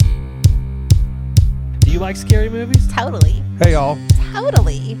like scary movies? Totally. Hey, y'all.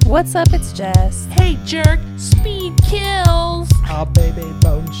 Totally. What's up? It's Jess. Hey, jerk. Speed kills. Ah, baby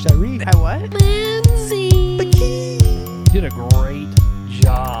bone sherry. I what? Lindsay. You did a great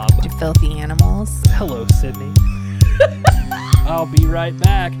job. You filthy animals. Hello, Sydney. I'll be right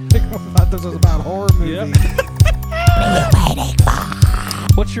back. I thought this was about horror movies.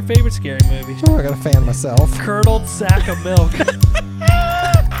 What's your favorite scary movie? Oh, I gotta fan myself. Curdled sack of milk.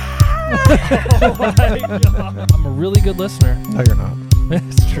 Oh my God. I'm a really good listener. No, you're not.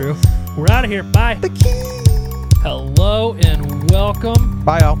 It's true. We're out of here. Bye. Hello and welcome.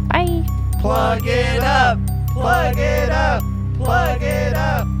 Bye, y'all. Bye. Plug it up. Plug it up. Plug it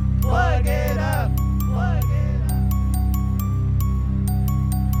up. Plug it up. Plug it up.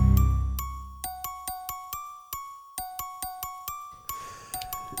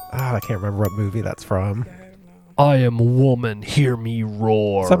 I can't remember what movie that's from. I am a woman. Hear me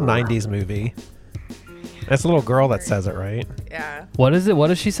roar. Some 90s movie. It's a little girl that says it, right? Yeah. What is it? What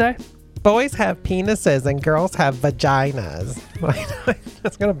does she say? Boys have penises and girls have vaginas.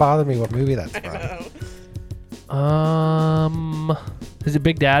 That's going to bother me what movie that's from. Is it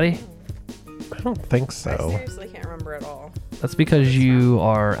Big Daddy? I don't think I so. seriously can't remember at all. That's because you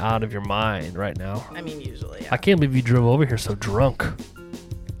are out of your mind right now. I mean, usually. Yeah. I can't believe you drove over here so drunk.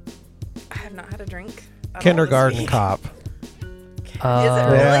 I have not had a drink. at all Kindergarten this week. Cop. Is it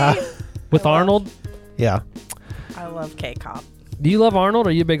really? Yeah. With I love- Arnold? Yeah. I love K-Cop. Do you love Arnold?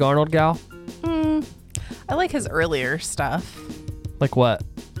 Are you a big Arnold gal? I like his earlier stuff, Like what?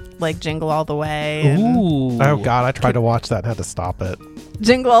 like Jingle All the Way. And Ooh. Oh, God. I tried to watch that and had to stop it.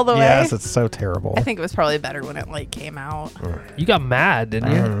 Jingle All the Way. Yes, it's so terrible. I think it was probably better when it came out. You got mad,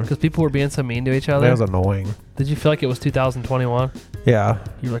 didn't you? Mhm. Because people were being so mean to each other. That was annoying. Did you feel like it was 2021? Yeah.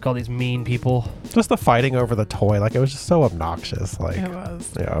 You were like all these mean people. Just the fighting over the toy. Like, it was just so obnoxious. Like, It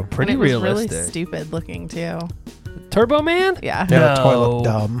was. yeah. Pretty And it was realistic. really stupid looking too. Turbo Man? Yeah. Yeah, the toy No. looked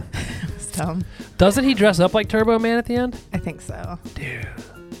dumb. It was dumb. Doesn't he dress up like Turbo Man at the end? I think so. Dude.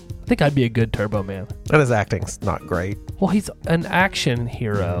 I think I'd be a good Turbo Man. And his acting's not great. Well, he's an action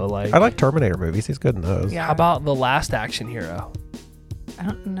hero. Like, I like Terminator movies. He's good in those. Yeah. how about The Last Action Hero? I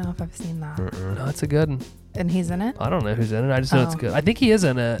don't know if I've seen that. No, it's a good one. And he's in it? I don't know who's in it. I just know it's Oh. good. I think he is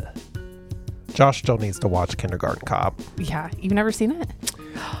in it. Josh still needs to watch Kindergarten Cop. Yeah. You've never seen it?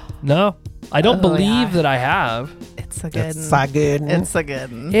 No, I don't Oh, believe yeah. that I have. It's a good It's so good. It's a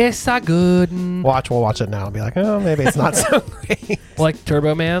good one. It's a good one. We'll watch it now and be like, oh, maybe it's not so great. Like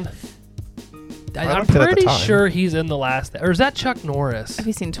Turbo Man. I'm liked it at the pretty time. sure he's in the last. Or is that Chuck Norris? Have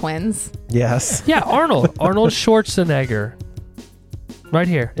you seen Twins? Yes. Yeah, Arnold. Arnold Schwarzenegger. Right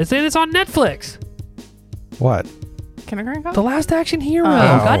here. It's on Netflix. What? Kindergarten Cop? The Last Action Hero. Oh.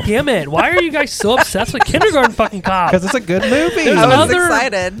 God damn it. Why are you guys so obsessed with Kindergarten fucking Cop? Because it's a good movie. There's I was another-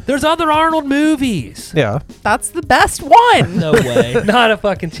 excited. There's other Arnold movies. Yeah. That's the best one. No way. Not a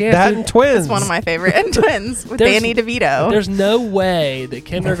fucking chance. That dude. and Twins. It's one of my favorite. And Twins with There's- Danny DeVito. There's no way that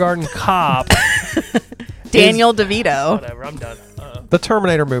Kindergarten Cop. Daniel DeVito. Whatever, I'm done. The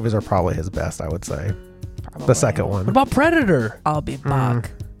Terminator movies are probably his best, I would say. Probably. The second What one. about Predator? I'll be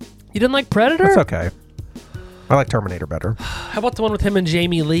back. You didn't like Predator? That's okay. I like Terminator better. How about the one with him and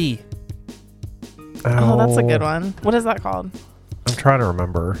Jamie Lee? Oh, that's a good one. What is that called? I'm trying to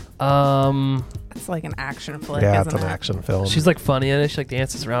remember. It's like an action flick, Yeah, it's isn't an it? action film. She's like funny in it. She like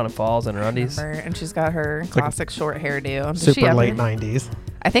dances around and falls in her undies. Remember? And she's got her classic short hairdo. Does she super ever- late 90s.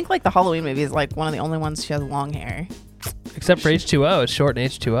 I think like the Halloween movie is like one of the only ones she has long hair. Except for H2O. It's short in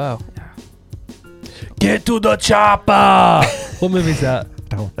H2O. Get to the chopper! What movie's that?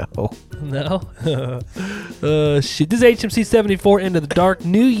 Don't know. No? Shit. This is HMC 74 Into the Dark.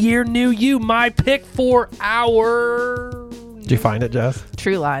 New Year, New You. My pick for our... Did you find it, Jess?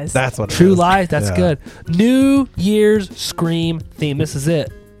 True Lies. That's what it True is. Lies. That's Yeah. good. New Year's Scream theme. This is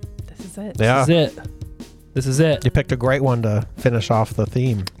it. This is it. Yeah. This is it. This is it. You picked a great one to finish off the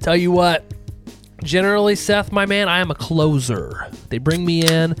theme. Tell you what, generally, Seth, my man, I am a closer. They bring me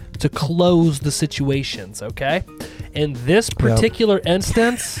in to close the situations, okay? In this particular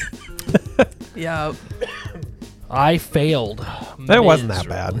instance, Yep. I failed. It wasn't that miserably.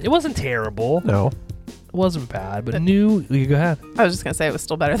 bad. It wasn't terrible. No. It wasn't bad, but you go ahead. I was just gonna say it was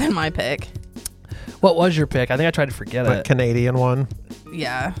still better than my pick. What was your pick? I think I tried to forget The it. Canadian one.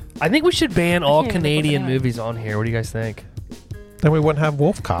 Yeah. I think we should ban all can't even Canadian look it up. movies on here. What do you guys think? Then we wouldn't have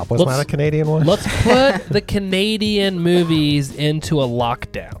Wolf Cop. Wasn't Let's- that a Canadian one? Let's put the Canadian movies into a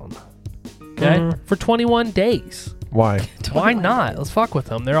lockdown. Okay? For 21 days. Why? Why not? Let's fuck with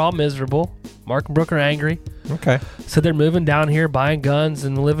them. They're all miserable. Mark and Brooke are angry. Okay. So they're moving down here, buying guns,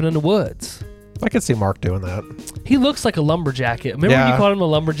 and living in the woods. I could see Mark doing that. He looks like a lumberjack. Remember when you called him a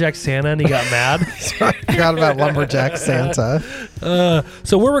lumberjack Santa and he got mad? I forgot about Lumberjack Santa.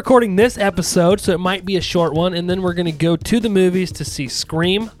 So we're recording this episode, so it might be a short one, and then we're going to go to the movies to see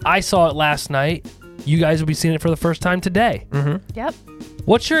Scream. I saw it last night. You guys will be seeing it for the first time today. Yep.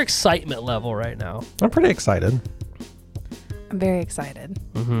 What's your excitement level right now? I'm pretty excited. I'm very excited.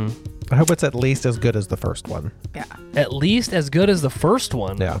 I hope it's at least as good as the first one. Yeah. At least as good as the first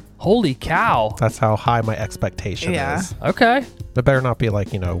one. Yeah. Holy cow. That's how high my expectation is. Okay. It better not be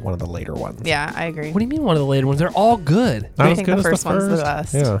like, one of the later ones. Yeah, I agree. What do you mean one of the later ones? They're all good. Not I as think good the as first one's the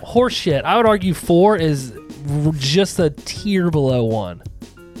best. Yeah. Horseshit. I would argue 4 is just a tier below 1.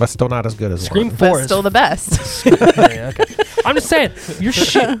 But still not as good as Scream one. 4 But is still the best. Yeah, okay. I'm just saying, you're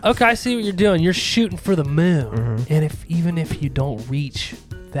okay, I see what you're doing. You're shooting for the moon. And even if you don't reach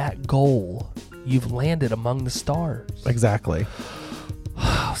that goal, you've landed among the stars. Exactly.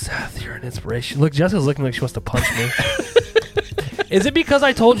 Oh, Seth, you're an inspiration. Look, Jessica's looking like she wants to punch me. Is it because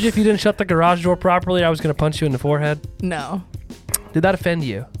I told you if you didn't shut the garage door properly, I was going to punch you in the forehead? No. Did that offend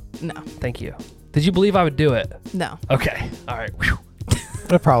you? No. Thank you. Did you believe I would do it? No. Okay. All right. Whew.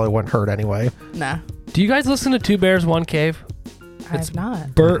 It probably wouldn't hurt anyway. Nah. Do you guys listen to Two Bears, One Cave? I've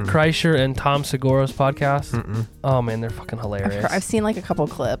not. Bert Kreischer and Tom Segura's podcast. Oh man, they're fucking hilarious. I've seen like a couple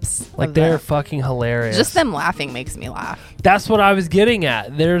clips. Like of they're that. fucking hilarious. Just them laughing makes me laugh. That's what I was getting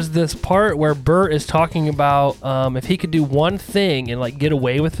at. There's this part where Bert is talking about if he could do one thing and like get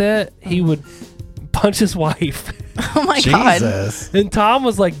away with it, he would punch his wife. Oh my god. Jesus. And Tom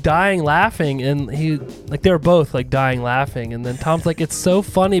was like dying laughing, and they were both like dying laughing. And then Tom's like, "It's so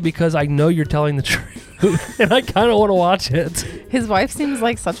funny because I know you're telling the truth, and I kind of want to watch it." His wife seems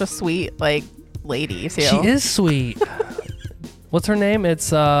like such a sweet lady too. She is sweet. What's her name?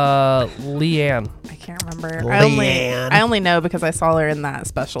 It's Leanne. I can't remember. Leanne. I only know because I saw her in that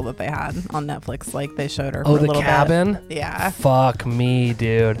special that they had on Netflix. Like they showed her. For Oh, a the little cabin. Bit. Yeah. Fuck me,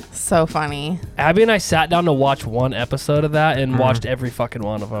 dude. So funny. Abby and I sat down to watch one episode of that and watched every fucking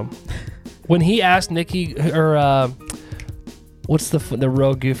one of them. When he asked Nikki, or what's the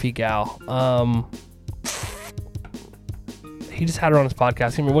real goofy gal? He just had her on his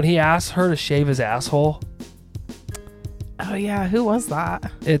podcast. Remember when he asked her to shave his asshole? Oh yeah. Who was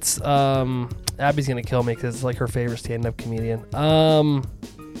that? It's Abby's gonna kill me because it's like her favorite stand-up comedian.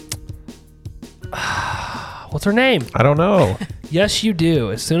 What's her name? I don't know. Yes, you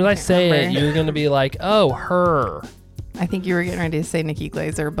do. As soon as I say it, remember. you're gonna be like, "Oh, her." I think you were getting ready to say Nikki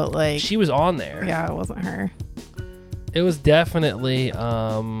Glazer, but like. She was on there. Yeah, it wasn't her. It was definitely.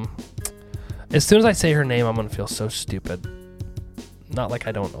 As soon as I say her name, I'm gonna feel so stupid. Not like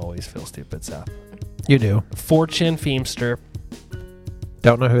I don't always feel stupid, Seth. You do. Fortune Feimster.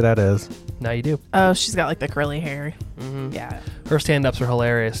 Don't know who that is. Now you do. Oh, she's got like the curly hair. Mm-hmm. Yeah. Her stand-ups are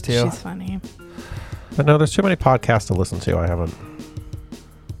hilarious too. She's funny. But no, there's too many podcasts to listen to. I haven't.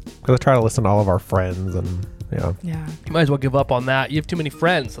 Because I try to listen to all of our friends and, Yeah. You might as well give up on that. You have too many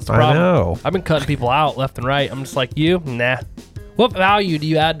friends. That's the I problem. know. I've been cutting people out left and right. I'm just like, you? Nah. What value do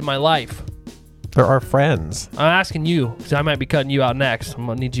you add to my life? There are friends. I'm asking you, because I might be cutting you out next. I'm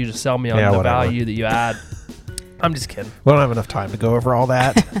going to need you to sell me on Yeah, the whatever. value that you add. I'm just kidding. We don't have enough time to go over all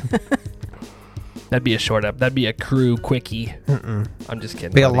that. That'd be a short up. That'd be a crew quickie. I'm just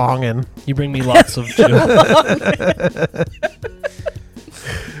kidding. Be a buddy. longin'. You bring me lots of joy.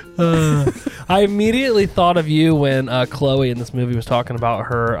 I immediately thought of you when Chloe in this movie was talking about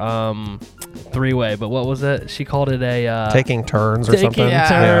her three-way, but what was it? She called it a... Taking turns or taking something. Yeah.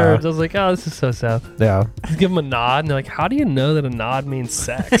 turns. I was like, oh, this is so Seth. Yeah. Give them a nod, and they're like, how do you know that a nod means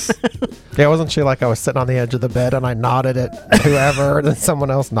sex? Yeah, wasn't she like I was sitting on the edge of the bed and I nodded at whoever and then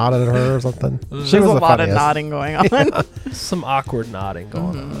someone else nodded at her or something? She There's was a the lot funniest. of nodding going on. Some awkward nodding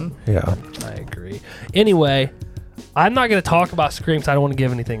going on. Yeah. I agree. Anyway, I'm not going to talk about Scream because I don't want to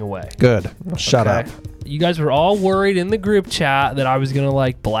give anything away. Good. Shut Okay? up. You guys were all worried in the group chat that I was going to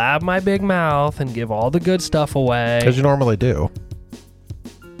like blab my big mouth and give all the good stuff away. Because you normally do.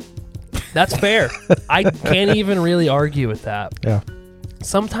 That's fair. I can't even really argue with that. Yeah.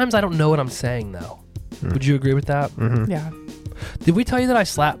 Sometimes I don't know what I'm saying, though. Would you agree with that? Yeah. Did we tell you that I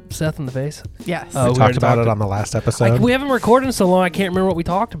slapped Seth in the face? Yes. Oh, We we talked already about talked it on the last episode. We haven't recorded in so long, I can't remember what we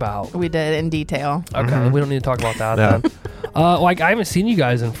talked about. We did in detail. Okay, we don't need to talk about that Yeah. then. Like I haven't seen you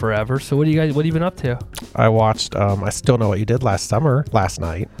guys in forever. So what have you been up to? I watched I Still Know What You Did last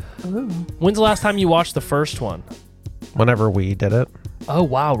night. Ooh. When's the last time you watched the first one? Whenever we did it. Oh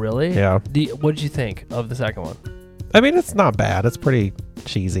wow, really? Yeah. What did you think of the second one? I mean, it's not bad. It's pretty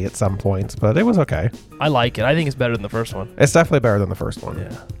cheesy at some points, but it was okay. I like it. I think it's better than the first one. It's definitely better than the first one.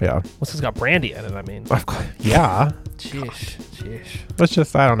 Yeah. Yeah. Well, it's got Brandy in it, I mean. Of course. Yeah. Sheesh. It's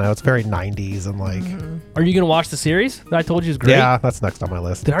just, I don't know. It's very 90s and like, Are you going to watch the series that I told you is great? yeah, that's next on my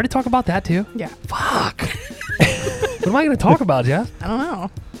list. Did I already talk about that too? Yeah. Fuck. What am I going to talk about, Jeff? I don't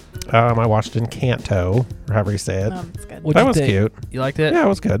know. I watched Encanto, or however you say it. That's good. What'd That you was think? cute. You liked it? Yeah, it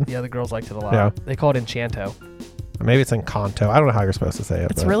was good. Yeah, the girls liked it a lot. Yeah. They call it Enchanto. Maybe it's Encanto. I don't know how you're supposed to say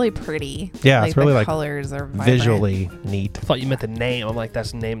it. It's but really pretty. Yeah, it's really the like colors are vibrant. visually neat. I thought you meant the name. I'm like,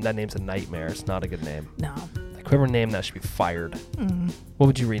 that name's a nightmare. It's not a good name. No. Like, whoever named that should be fired. What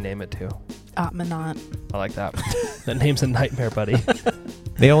would you rename it to? Atmanot. I like that. That name's a nightmare, buddy.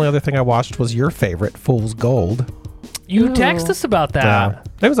 The only other thing I watched was your favorite, Fool's Gold. You Ooh. text us about that. Yeah,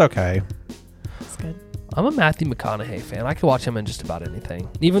 it was okay. It's good. I'm a Matthew McConaughey fan. I could watch him in just about anything.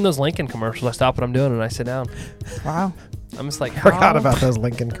 Even those Lincoln commercials, I stop what I'm doing and I sit down. Wow. I'm just like, Forgot how- about those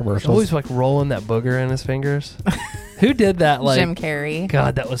Lincoln He's commercials. always like rolling that booger in his fingers. Who did that? Like, Jim Carrey.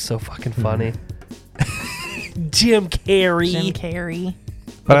 God, that was so fucking funny. Jim Carrey. Jim Carrey.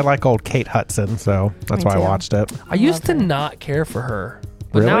 But I like old Kate Hudson, so that's Me why I too. watched it. I used to Love her. not care for her.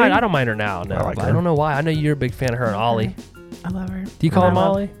 But now Really? I don't mind her now. No, I like but her. I don't know why. I know you're a big fan of her and Ollie. I love her. Do you call him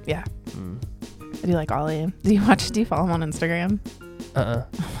Ollie? Yeah. I do like Ollie. Do you follow him on Instagram? Oh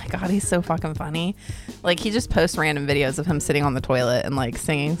my god, he's so fucking funny. Like, he just posts random videos of him sitting on the toilet and like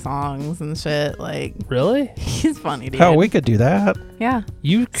singing songs and shit. Like, Really? he's funny, dude. Hell, we could do that. Yeah.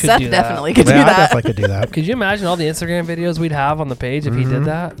 You could Seth do that. definitely could Yeah, do I that. definitely could do that. Could you imagine all the Instagram videos we'd have on the page if he did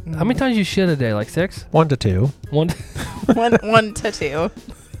that? How many times you shit a day? Like 6? 1 to 2. One. one to two.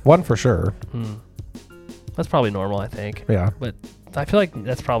 1 for sure. That's probably normal, I think. Yeah. But I feel like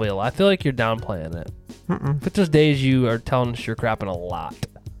that's probably a lot. I feel like you're downplaying it. But there's days you are telling us you're crapping a lot.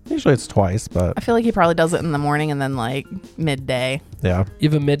 Usually it's twice, but I feel like he probably does it in the morning and then like midday. yeah. You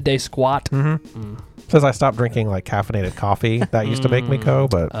have a midday squat. Since I stopped drinking like caffeinated coffee, that used to make me go,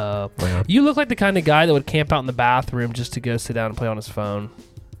 but yeah. You look like the kind of guy that would camp out in the bathroom just to go sit down and play on his phone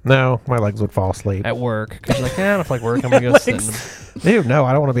No, my legs would fall asleep. at work. Because you're like, I don't feel like work. I'm going to go sit in the... Dude, no,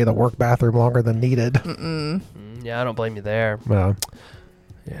 I don't want to be in the work bathroom longer than needed. Yeah, I don't blame you there. No.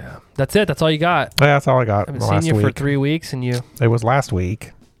 Yeah. That's it. That's all you got. Yeah, that's all I got I haven't last seen you for week. 3 weeks and you... It was last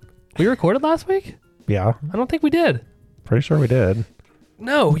week. We recorded last week? Yeah, I don't think we did. pretty sure we did.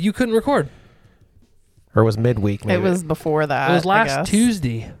 No, you couldn't record. Or it was midweek, maybe. It was before that. It was I last guess.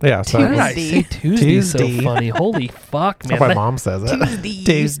 Tuesday. Yeah, so Why it did was, I say Tuesday is so Tuesday. funny? Holy fuck, that's man. how my That- mom says it. Tuesday.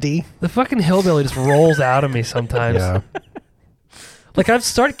 Tuesday. The fucking hillbilly just rolls out of me sometimes. Yeah. Like, I've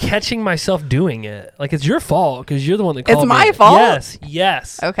started catching myself doing it. Like, it's your fault because you're the one that called It's me. my fault?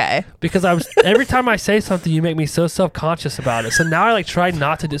 Yes. Okay. Because every time I say something, you make me so self-conscious about it. So now I like try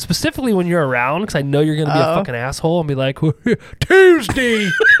not to do, specifically when you're around, because I know you're gonna be a fucking asshole and be like, Tuesday,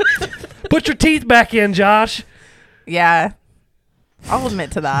 put your teeth back in, Josh. Yeah. I'll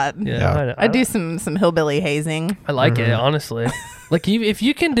admit to that. Yeah. I do some hillbilly hazing. I like it, honestly. Like, if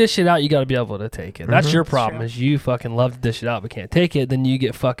you can dish it out, you got to be able to take it. That's your problem. true. Is you fucking love to dish it out but can't take it. Then you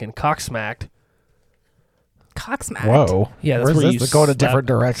get fucking cocksmacked. Cocksmacked. Whoa. Yeah, that's Where's where this you going a slap- different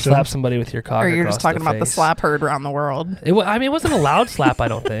direction. Slap somebody with your cock. Or you're across just talking about the face. slap heard around the world. I mean, it wasn't a loud slap. I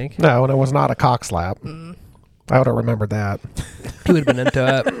don't think No, and it was not a cock slap. I would have remembered that. he would have been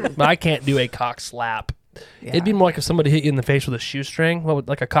into it. But I can't do a cock slap. It'd be more like if somebody hit you in the face with a shoestring.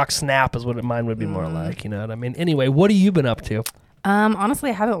 Like a cock snap is what mine would be more like. You know what I mean? Anyway, what have you been up to?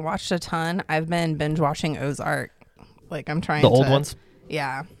 Honestly, I haven't watched a ton. I've been binge watching Ozark. Like, I'm trying The to... old ones?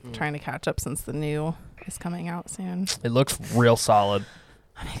 Yeah. Trying to catch up since the new is coming out soon. It looks real solid.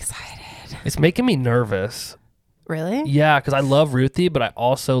 I'm excited. It's making me nervous. Really? Yeah, because I love Ruthie, but I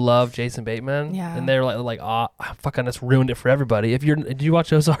also love Jason Bateman. Yeah. And they're like, fucking, that's ruined it for everybody. Did you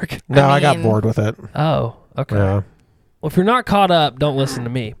watch Ozark? No, I got mean- bored with it. Oh, okay. Yeah. Well, if you're not caught up, don't listen to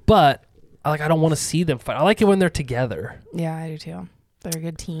me. But I don't want to see them fight. I like it when they're together. Yeah, I do too. They're a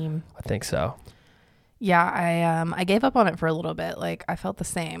good team. I think so. Yeah, I gave up on it for a little bit. Like, I felt the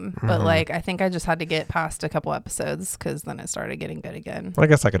same, but like, I think I just had to get past a couple episodes because then it started getting good again. I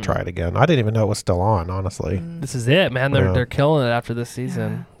guess I could try it again. I didn't even know it was still on, honestly. This is it, man. They're Yeah. they're killing it after this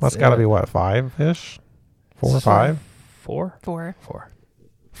season. That's got to be, what, 5-ish? 4 or 5? 4? 4.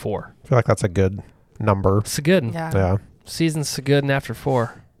 4. I feel like that's a good number. It's so good. Yeah. Yeah. Season's so good, and after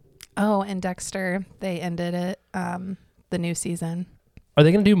 4. Oh, and Dexter, they ended it. The new season. Are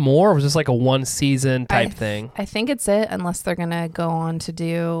they going to do more, or was this like a one season type thing? I think it's it, unless they're gonna go on to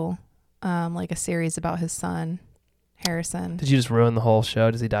do, like a series about his son, Harrison. Did you just ruin the whole show?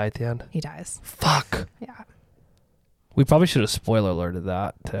 Does he die at the end? He dies. Fuck. Yeah. We probably should have spoiler alerted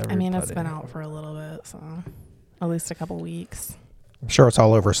that to everybody. I mean, it's been out for a little bit, so at least a couple weeks. I'm sure it's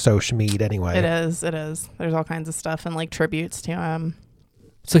all over social media anyway. It is. There's all kinds of stuff and like tributes to him.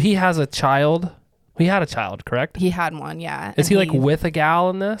 So he has a child. He had a child, correct? He had one, yeah. Is and he like with a gal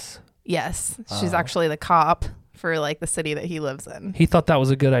in this? Yes. She's actually the cop for like the city that he lives in. He thought that was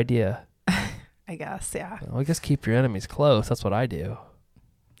a good idea. I guess, yeah. Well, I guess keep your enemies close. That's what I do.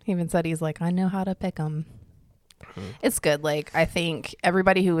 He even said he's like, I know how to pick them. It's good. Like, I think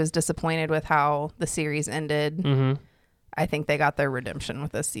everybody who was disappointed with how the series ended, Mm-hmm. I think they got their redemption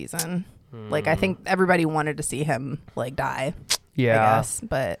with this season. Like, I think everybody wanted to see him like die. Yeah. I guess,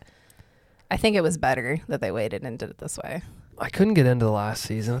 but I think it was better that they waited and did it this way. I couldn't get into the last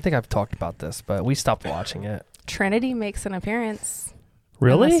season. I think I've talked about this, but we stopped watching it. Trinity makes an appearance. In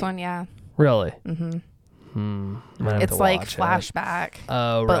Really? this one, yeah. Really? Mm-hmm. Might have It's to like watch it. flashback,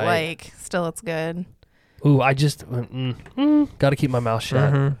 Oh, but right. like still it's good. Ooh, I just got to keep my mouth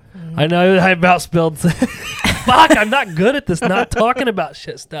shut. Mm-hmm. I know I about spilled. Fuck, I'm not good at this. Not talking about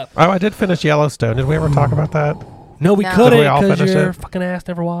shit stuff. Oh, I did finish Yellowstone. Did we ever talk about that? No, we No. couldn't Did we all because finish your it? fucking ass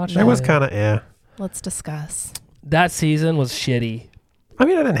never watched It was kind of Let's discuss. That season was shitty. I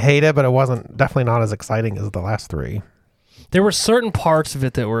mean, I didn't hate it, but it wasn't definitely not as exciting as the last three. There were certain parts of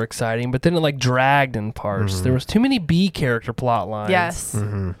it that were exciting, but then it like dragged in parts. There was too many B character plot lines. Yes,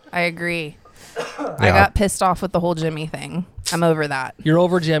 I agree. I Yeah. got pissed off with the whole Jimmy thing. I'm over that. You're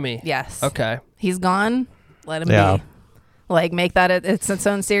over Jimmy. Yes. Okay. He's gone. Let him Yeah. be. Like, make that its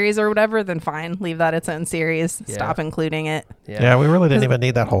own series or whatever, then fine. Leave that its own series. Yeah. Stop including it. Yeah, we really didn't even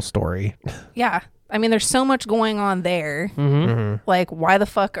need that whole story. Yeah. I mean, there's so much going on there. Mm-hmm. Like, why the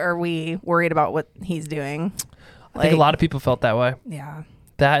fuck are we worried about what he's doing? I think a lot of people felt that way. Yeah.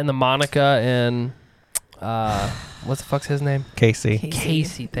 That and the Monica and what the fuck's his name? Casey.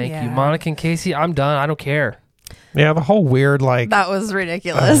 Casey. Thank Yeah. you. Monica and Casey. I'm done. I don't care. Yeah, the whole weird like That was oh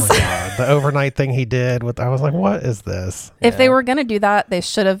ridiculous. my God, the overnight thing he did with I was like, what is this? If they Yeah. were going to do that, they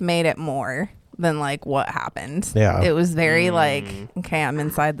should have made it more than like what happened. Yeah. It was very like, okay, I'm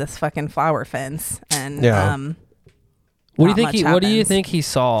inside this fucking flower fence and Yeah. What do you not think much what do you happens. think he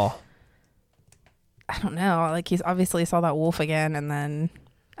saw? I don't know. Like, he's obviously saw that wolf again, and then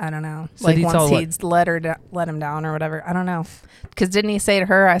I don't know. Said Like, he once saw what? he'd let him down or whatever. I don't know. Because didn't he say to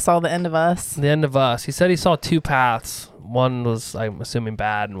her, "I saw the end of us"? The end of us. He said he saw two paths. One was, I'm assuming,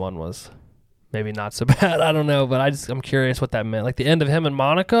 bad, and one was maybe not so bad. I don't know, but I'm curious what that meant. Like the end of him and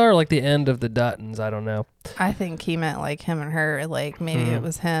Monica, or like the end of the Duttons? I don't know. I think he meant like him and her. Like maybe it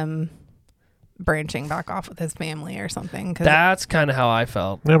was him branching back off with his family or something. 'Cause That's kind of how I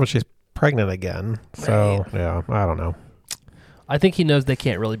felt. Yeah, but she's pregnant again. So yeah, I don't know. I think he knows they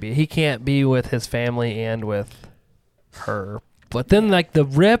can't really be. He can't be with his family and with her. But then, like the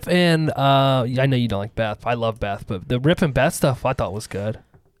Rip and I know you don't like Beth. I love Beth, but the Rip and Beth stuff I thought was good.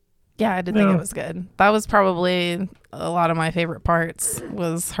 yeah, I did think Yeah. it was good. That was probably a lot of my favorite parts.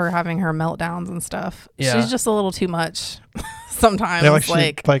 Was her having her meltdowns and stuff. Yeah. She's just a little too much sometimes. Yeah,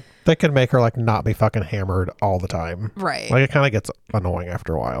 like like they could make her like not be fucking hammered all the time. right. Like it kind of gets annoying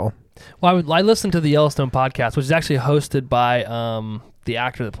after a while. Well, I listened to the Yellowstone podcast, which is actually hosted by the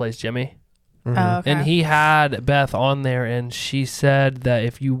actor that plays Jimmy. Oh, okay. And he had Beth on there, and she said that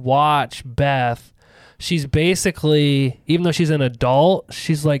if you watch Beth, she's basically, even though she's an adult,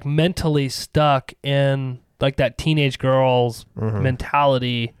 she's like mentally stuck in like that teenage girl's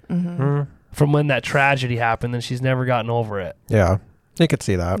mentality from when that tragedy happened, and she's never gotten over it. Yeah, you could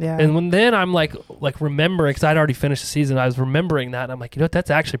see that. yeah. And then I'm like remembering, because I'd already finished the season, I was remembering that, and I'm like, you know what, that's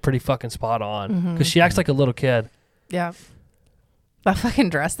actually pretty fucking spot on, because she acts like a little kid. Yeah. That fucking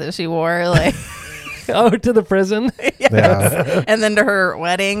dress that she wore, like, Oh, to the prison. Yeah. and then to her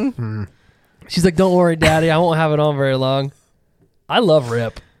wedding. She's like, don't worry, Daddy, I won't have it on very long. I love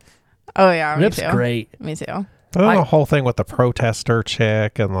Rip. Oh yeah, me Rip's too. great. Me too. And then the whole thing with the protester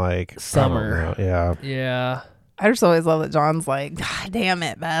chick and like Summer. I don't know, yeah. Yeah. I just always love that John's like, God damn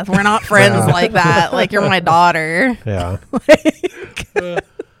it, Beth, we're not friends like that. Like, you're my daughter. Yeah.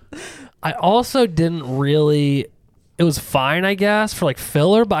 I also didn't really. It was fine, I guess, for like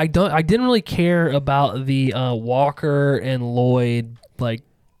filler, but I didn't really care about the Walker and Lloyd like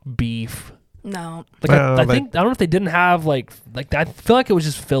beef. No. Like Well, I think I don't know if they didn't have like that. I feel like it was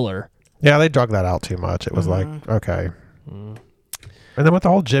just filler. Yeah, they drug that out too much. It was like, okay. And then with the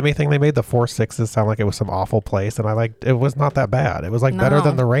whole Jimmy thing, they made the 4-6s sound like it was some awful place, and it was not that bad. It was like better No.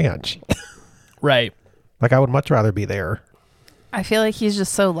 than the ranch. Right. Like I would much rather be there. I feel like he's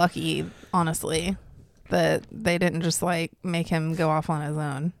just so lucky, honestly, that they didn't just like make him go off on his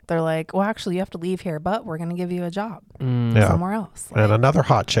own. They're like, well, actually, you have to leave here, but we're going to give you a job Yeah. somewhere else. And another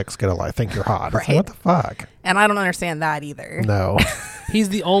hot chick's gonna like think you're hot. It's like, Right. what the fuck? And I don't understand that either. No. He's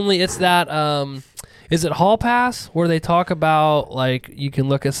the only. It's that. Is it Hall Pass where they talk about like you can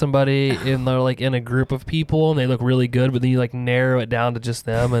look at somebody and they're like in a group of people and they look really good, but then you like narrow it down to just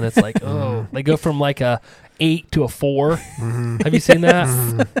them and it's like, oh, they go from like a 8 to a 4. Have you seen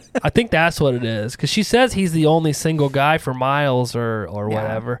that? I think that's what it is because she says he's the only single guy for Miles or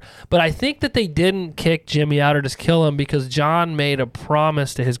whatever. But I think that they didn't kick Jimmy out or just kill him because John made a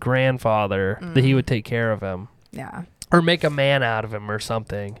promise to his grandfather that he would take care of him. Yeah. Or make a man out of him or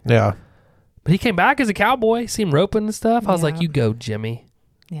something. Yeah. But he came back as a cowboy, seen roping and stuff. I was like, Yeah. you go, Jimmy.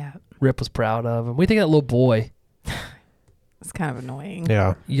 Yeah. Rip was proud of him. We think of that little boy. It's kind of annoying.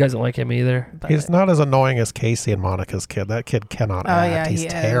 Yeah. You guys don't like him either? But He's not as annoying as Casey and Monica's kid. That kid cannot act. yeah, He's he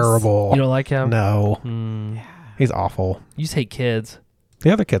is. terrible. You don't like him? No. Mm. He's awful. You just hate kids.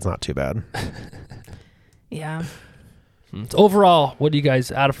 The other kid's not too bad. Yeah. So overall, what do you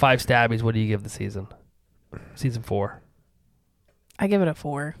guys, out of 5 stabbies, what do you give the season? Season 4. I give it a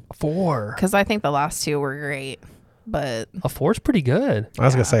 4 4. because I think the last 2 were great, but A 4's pretty good. I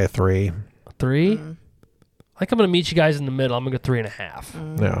was going to say a 3. A 3? I think I'm going to meet you guys in the middle. I'm going to go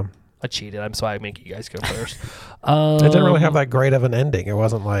 3.5. Yeah. I cheated. I'm sorry I make you guys go first. It didn't really have that great of an ending. It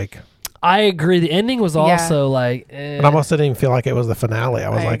wasn't like... I agree. The ending was also like... It almost didn't even feel like it was the finale. I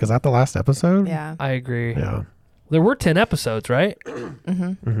was like, is that the last episode? yeah. I agree. Yeah. There were 10 episodes, right?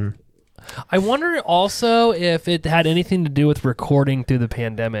 I wonder also if it had anything to do with recording through the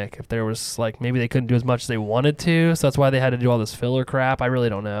pandemic. If there was like maybe they couldn't do as much as they wanted to, so that's why they had to do all this filler crap. I really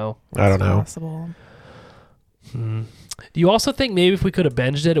don't know. I don't know. Possible. Do you also think maybe if we could have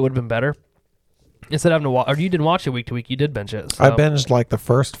binged it, it would have been better? Instead of having to watch, or you didn't watch it week to week, you did binge it. So. I binged like the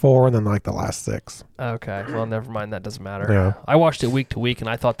first 4 and then like the last 6. Okay, well, never mind. That doesn't matter. Yeah. I watched it week to week, and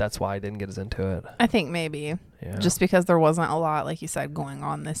I thought that's why I didn't get as into it. I think maybe Yeah. just because there wasn't a lot, like you said, going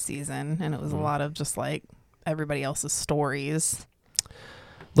on this season, and it was a lot of just like everybody else's stories.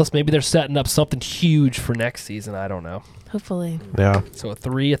 Plus, maybe they're setting up something huge for next season. I don't know. Hopefully. Yeah. So a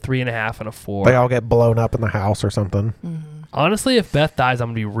 3, a 3.5, and a 4. They all get blown up in the house or something. Honestly, if Beth dies, I'm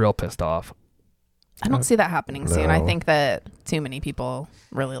gonna be real pissed off. I don't see that happening soon. I No. think that too many people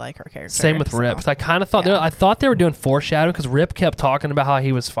really like her character. Same with so- Rip. 'Cause I kind of thought Yeah. I thought they were doing foreshadowing because Rip kept talking about how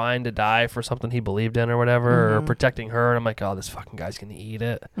he was fine to die for something he believed in or whatever, or protecting her. And I'm like, oh, this fucking guy's gonna eat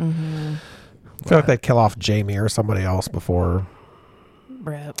it. I feel like they'd kill off Jamie or somebody else before.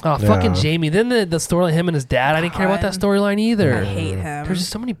 Rip. Oh, Yeah. fucking Jamie. Then the storyline, him and his dad, I didn't care about that God. storyline either. I hate him. There's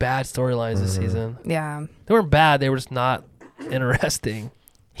just so many bad storylines this season. Yeah. They weren't bad. They were just not interesting.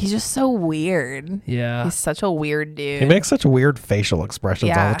 He's just so weird. Yeah. He's such a weird dude. He makes such weird facial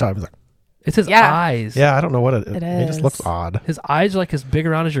expressions all Yeah. the time. He's like, It's his Yeah. eyes. yeah, I don't know what it is. It He just is. looks odd. His eyes are like as big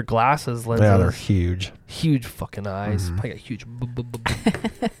around as your glasses lenses. Yeah, they're huge. huge fucking eyes. Mm-hmm. Probably got huge.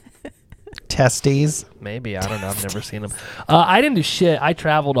 Testes. Maybe. I don't know. I've never seen them. I didn't do shit. I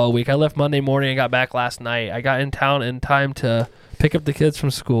traveled all week. I left Monday morning and got back last night. I got in town in time to pick up the kids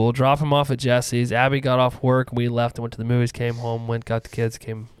from school, drop them off at Jesse's. Abby got off work. We left and went to the movies, came home, went, got the kids,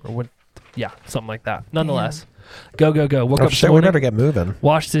 yeah, something like that. Nonetheless, go. Woke Oh up this shit, we morning, better get moving.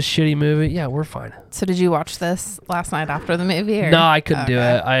 watched this shitty movie. Yeah, we're fine. So did you watch this last night after the movie? Or? No, I couldn't do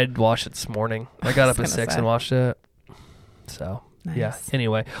Okay. it. I had watched it this morning. I got up at was gonna 6 say. and watched it. So, yeah. Nice.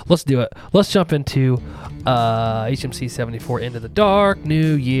 Anyway, let's do it. Let's jump into HMC 74 Into the Dark,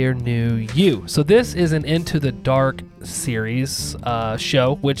 New Year, New You. So this is an Into the Dark series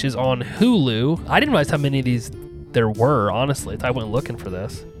show, which is on Hulu. I didn't realize how many of these there were, honestly. I went looking for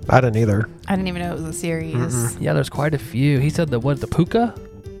this. I didn't either. I didn't even know it was a series. Yeah, there's quite a few. He said the Puka?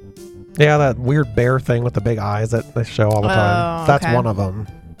 Yeah, that weird bear thing with the big eyes that they show all the time. Oh, That's okay. one of them.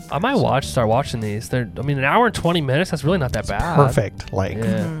 I might start watching these. They're, an hour and 20 minutes. That's really not that bad. Perfect. Like,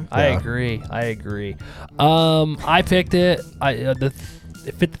 Yeah, I Yeah. agree. I picked it.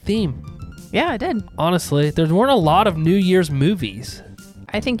 It fit the theme. Yeah, I did. Honestly, there weren't a lot of New Year's movies.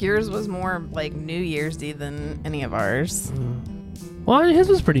 I think yours was more like New Year's Eve than any of ours. Well, his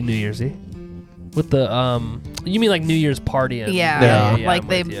was pretty New Year's-y. With the you mean like New Year's party? And, Yeah, Yeah. like I'm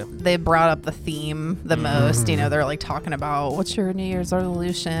they with you. they brought up the theme the most. You know, they're like talking about what's your New Year's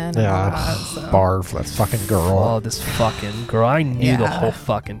resolution. And all yeah, that, so. barf, that fucking girl. Oh, this fucking girl! I knew the Yeah. whole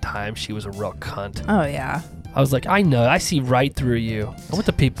fucking time she was a real cunt. Oh yeah. I was like, I know, I see right through you. I went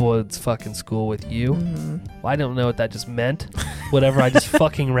to people at fucking school with you. Mm-hmm. Well, I don't know what that just meant. Whatever, I just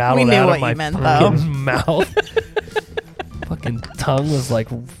fucking rattled knew out what of my you meant, fucking mouth. Fucking tongue was like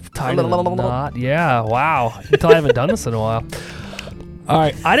tied in a knot. Yeah, wow. You can tell I haven't done this in a while. All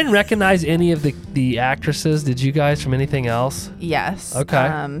right, I didn't recognize any of the actresses. Did you guys from anything else? Yes. Okay.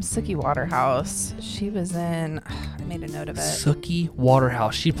 Suki Waterhouse. She was in. I made a note of it. Sookie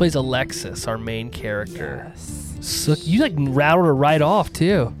Waterhouse. She plays Alexis, our main character. Yes. So you like rattled her right off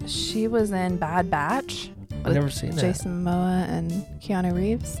too. She was in Bad Batch. I've never seen that. Jason Momoa and Keanu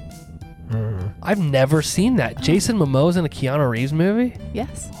Reeves. I've never seen that. Jason Momoa's in a Keanu Reeves movie?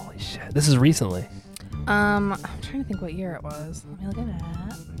 Yes. Holy shit. This is recently. I'm trying to think what year it was. Let me look at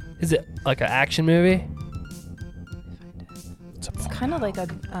that. Is it like an action movie? It's kind of like a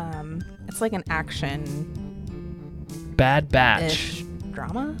it's like an action-ish Bad Batch.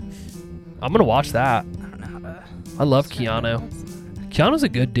 drama. I'm gonna watch that. I don't know how to. I love Keanu. Keanu's a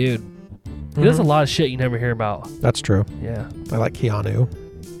good dude. He does a lot of shit you never hear about. That's true. Yeah. I like Keanu.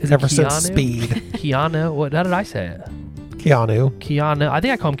 Is Ever it since Keanu? Speed. Keanu? What? How did I say it? Keanu. Keanu. I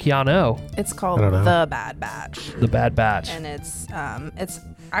think I call him Keanu. It's called I don't know. The Bad Batch, The Bad Batch. and it's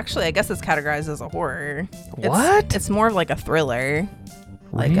actually, I guess it's categorized as a horror. What? It's more of like a thriller,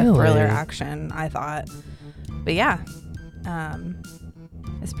 like a Really? thriller action. I thought, but yeah,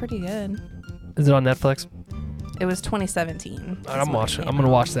 it's pretty good. Is it on Netflix? It was 2017. Alright, I'm watching. I'm gonna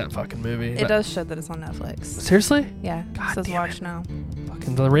watch that fucking movie. It does show that it's on Netflix. Seriously? Yeah, God it says damn watch it. now.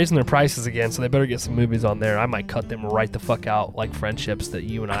 Fucking, they're raising their prices again, so they better get some movies on there. I might cut them right the fuck out, like friendships that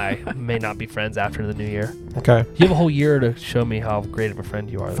you and I may not be friends after the new year. Okay. You have a whole year to show me how great of a friend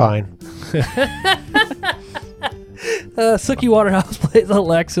you are. Fine. Sookie Waterhouse plays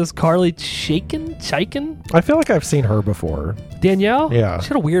Alexis. Carly Chaikin? I feel like I've seen her before. Danielle? Yeah. She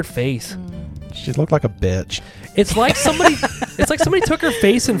had a weird face. She looked like a bitch. It's like somebody took her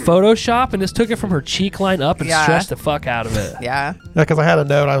face in Photoshop and just took it from her cheek line up and Yeah. stretched the fuck out of it. Yeah, Yeah, because I had a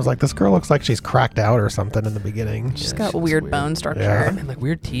note. I was like, this girl looks like she's cracked out or something in the beginning. she's Yeah, got she looks weird weird. bone structure. Yeah. And like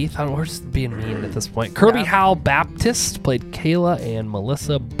weird teeth. I don't know. We're just being mean at this point. Kirby Yeah. Howell Baptist played Kayla, and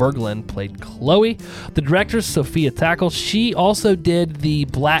Melissa Berglund played Chloe. The director's Sophia Tackle. She also did the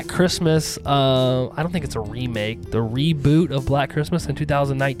Black Christmas. I don't think it's a remake. The reboot of Black Christmas in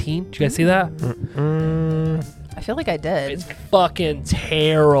 2019. Did you guys see that? I feel like I did. It's fucking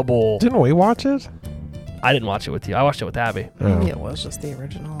terrible. Didn't we watch it? I didn't watch it with you. I watched it with Abby. Maybe it was just the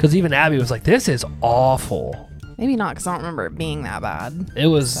original. Because even Abby was like, "This is awful." Maybe not, because I don't remember it being that bad. It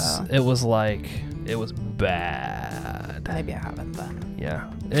was. So. It was like. It was bad. Maybe I haven't then.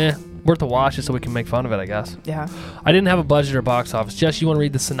 Yeah. Worth a watch just so we can make fun of it, I guess. Yeah. I didn't have a budget or box office. Jess, you want to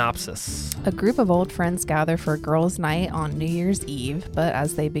read the synopsis? A group of old friends gather for girls' night on New Year's Eve, but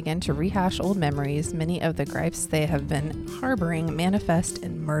as they begin to rehash old memories, many of the gripes they have been harboring manifest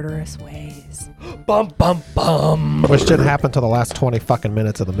in murderous ways. Bum, bum, bum. Which didn't happen till the last 20 fucking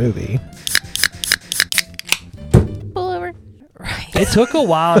minutes of the movie. Pull over. Right. It took a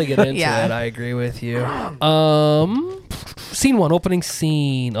while to get into Yeah. it. I agree with you. Scene 1, opening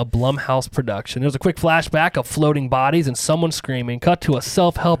scene, a Blumhouse production. There's a quick flashback of floating bodies and someone screaming. Cut to a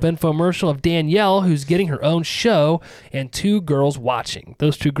self-help infomercial of Danielle, who's getting her own show, and two girls watching.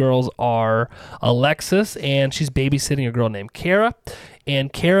 Those two girls are Alexis, and she's babysitting a girl named Kara.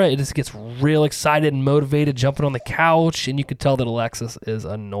 And Kara just gets real excited and motivated, jumping on the couch, and you could tell that Alexis is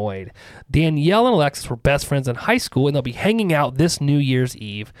annoyed. Danielle and Alexis were best friends in high school, and they'll be hanging out this New Year's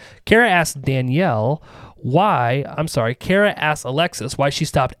Eve. Kara asks Alexis why she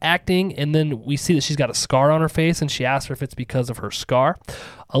stopped acting, and then we see that she's got a scar on her face, and she asks her if it's because of her scar.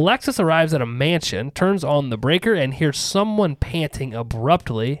 Alexis arrives at a mansion, turns on the breaker, and hears someone panting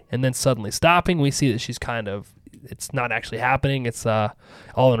abruptly, and then suddenly stopping. We see that she's it's not actually happening. It's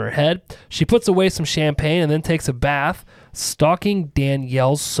all in her head. She puts away some champagne and then takes a bath, stalking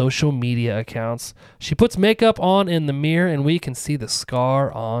Danielle's social media accounts. She puts makeup on in the mirror, and we can see the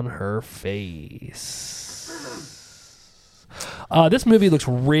scar on her face. This movie looks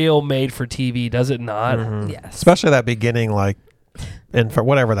real made for TV, does it not? Yes. Especially that beginning, like, and for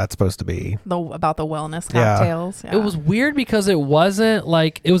whatever that's supposed to be. About the wellness Yeah. cocktails. Yeah. It was weird because it wasn't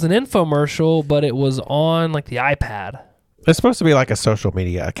like, it was an infomercial, but it was on like the iPad. It's supposed to be like a social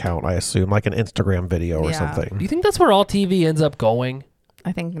media account, I assume, like an Instagram video or Yeah. Do something. you think that's where all TV ends up going?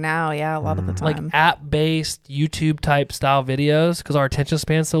 I think now, yeah, a lot of the Like time. app-based YouTube type style videos because our attention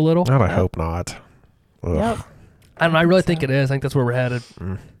span's so little. God, I hope not. Ugh. Yep. I don't know, I really think it is. I think that's where we're headed.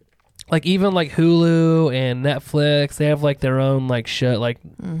 Like even like Hulu and Netflix, they have like their own like shit, like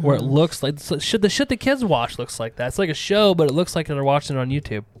where it looks like the shit the kids watch looks like that. It's like a show, but it looks like they're watching it on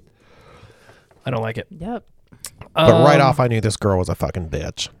YouTube. I don't like it. Yep. But right off, I knew this girl was a fucking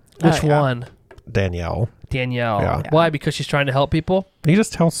bitch. Which yeah. one? Danielle. Danielle. Yeah. Why? Because she's trying to help people? You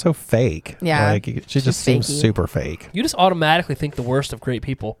just tell so fake. Yeah. Like, she She's just seems fakey. super fake. You just automatically think the worst of great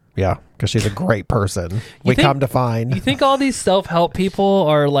people. Yeah, because she's a great person. We think- come to find. You think all these self-help people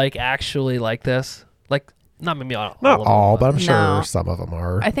are like actually like this? Like Not maybe all Not of all, them, but I'm sure No. some of them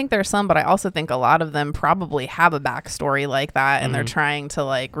are. I think there's some, but I also think a lot of them probably have a backstory like that, and they're trying to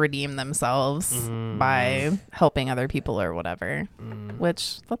like redeem themselves by helping other people or whatever.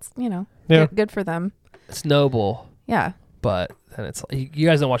 Which that's Yeah. good for them. it's noble, Yeah. but then it's you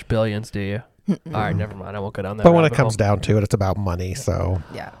guys don't watch Billions, do you? All right, never mind. I won't go down that. But when it rabbit comes hole. down to it, it's about money. So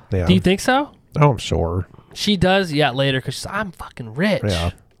Yeah. yeah. Do you think so? Oh, I'm sure. She does, yeah, later because she's I'm fucking rich.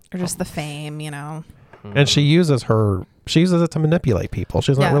 Yeah. Or just the fame, And she uses it to manipulate people.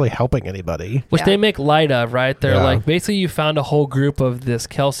 She's not Yeah. really helping anybody. Which Yeah. they make light of, right? They're Yeah. like, basically, you found a whole group of this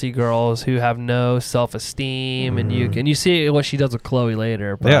Kelsey girls who have no self-esteem, and you see what she does with Chloe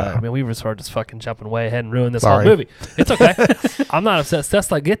later. But, Yeah. I mean, we were sort of just fucking jumping way ahead and ruined this Sorry. whole movie. It's okay. I'm not upset.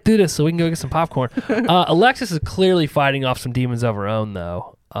 That's like, get through this so we can go get some popcorn. Alexis is clearly fighting off some demons of her own,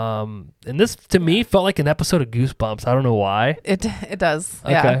 though. And this to me felt like an episode of Goosebumps. I don't know why. It does.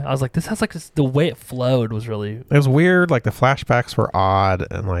 Okay, Yeah. I was like, this has like this, the way it flowed was really. It was weird. Like the flashbacks were odd,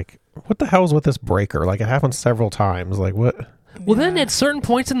 and like, what the hell's with this breaker? Like it happened several times. Like what? Well, then at certain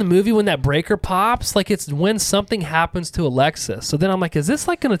points in the movie, when that breaker pops, like it's when something happens to Alexis. So then I'm like, is this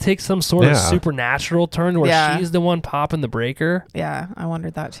like going to take some sort of Yeah. supernatural turn where Yeah. she's the one popping the breaker? Yeah, I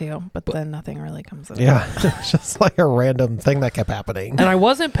wondered that too, but then nothing really comes of it. Yeah, it's just like a random thing that kept happening. And I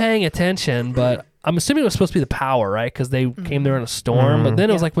wasn't paying attention, but I'm assuming it was supposed to be the power, right? Because they came there in a storm. But then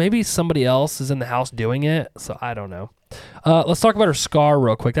it was Yeah. like maybe somebody else is in the house doing it. So I don't know. Let's talk about her scar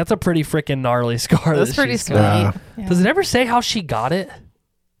real quick. That's a pretty freaking gnarly scar. That's that pretty she's sweet. got. Yeah. Does it ever say how she got it?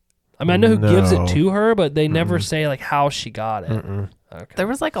 I mean, I know who gives it No. to her, but they never say like how she got it. Okay. There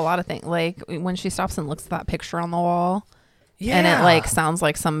was like a lot of things, like when she stops and looks at that picture on the wall, Yeah. and it like sounds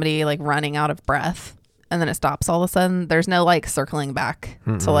like somebody like running out of breath, and then it stops all of a sudden. There's no like circling back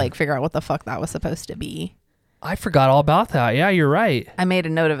to like figure out what the fuck that was supposed to be. I forgot all about that. Yeah, you're right. I made a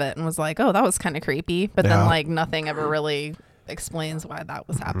note of it and was like, oh, that was kind of creepy, but Yeah. then like nothing ever really explains why that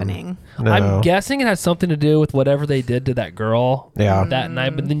was happening. No. I'm guessing it has something to do with whatever they did to that girl Yeah. that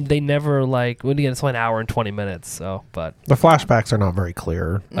night, but then they never like, well, again, it's only an hour and 20 minutes. So, but The flashbacks are not very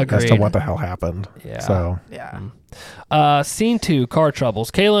clear as to Agreed. what the hell happened. Yeah. So Yeah. Scene 2, car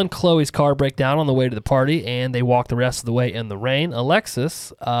troubles. Kayla and Chloe's car break down on the way to the party, and they walk the rest of the way in the rain.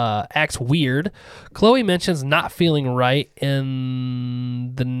 Alexis acts weird. Chloe mentions not feeling right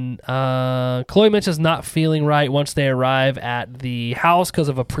Chloe mentions not feeling right once they arrive at the house because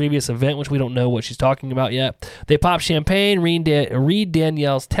of a previous event, which we don't know what she's talking about yet. They pop champagne, read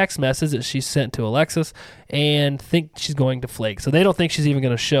Danielle's text message that she sent to Alexis, and think she's going to flake. So they don't think she's even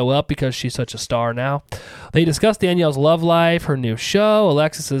going to show up because she's such a star now. They discuss Danielle's love life, her new show.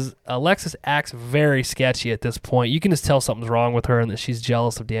 Alexis acts very sketchy at this point. You can just tell something's wrong with her and that she's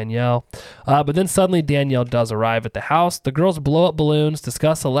jealous of Danielle. But then suddenly Danielle does arrive at the house. The girls blow up balloons,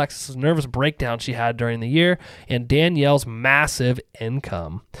 discuss Alexis' nervous breakdown she had during the year, and Danielle's massive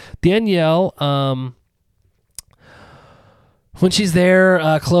income. Danielle, when she's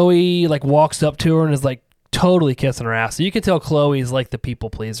there, Chloe like walks up to her and is like totally kissing her ass. So you can tell Chloe's like the people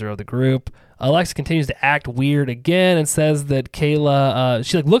pleaser of the group. Alexa continues to act weird again and says that Kayla,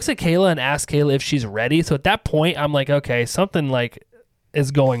 she like looks at Kayla and asks Kayla if she's ready. So at that point, I'm like, okay, something like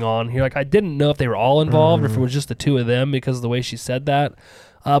is going on here. Like I didn't know if they were all involved or if it was just the two of them because of the way she said that.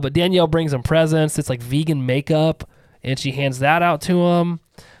 But Danielle brings them presents. It's like vegan makeup, and she hands that out to him.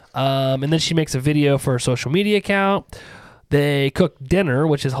 And then she makes a video for her social media account. They cook dinner,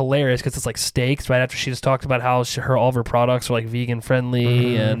 which is hilarious because it's like steaks right after she just talked about how all of her products are like vegan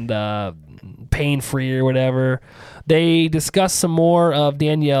friendly and pain free or whatever. They discuss some more of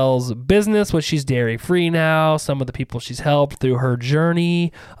Danielle's business, which she's dairy free now, some of the people she's helped through her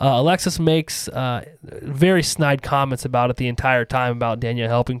journey. Alexis makes very snide comments about it the entire time about Danielle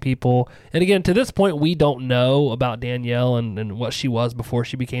helping people. And again, to this point, we don't know about Danielle and what she was before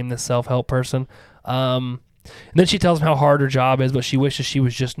she became this self-help person. And then she tells them how hard her job is, but she wishes she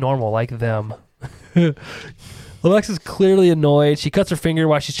was just normal like them. Alexa's clearly annoyed. She cuts her finger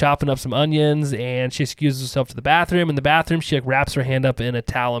while she's chopping up some onions, and she excuses herself to the bathroom. In the bathroom, she like wraps her hand up in a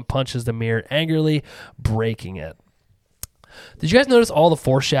towel and punches the mirror angrily, breaking it. Did you guys notice all the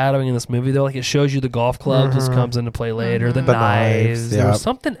foreshadowing in this movie, though? Like, it shows you the golf club just comes into play later, the knives. There was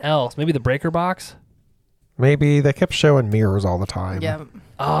something else. Maybe the breaker box? maybe they kept showing mirrors all the time. Yeah.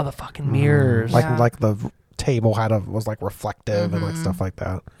 Oh, the fucking mirrors. Like Yeah. like the table was like reflective and like stuff like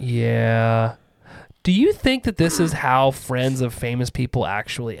that. Yeah. Do you think that this is how friends of famous people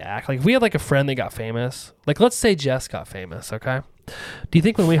actually act? Like, if we had like a friend that got famous, like let's say Jess got famous, okay? Do you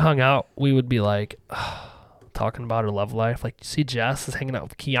think when we hung out, we would be like, talking about her love life? Like, you see Jess is hanging out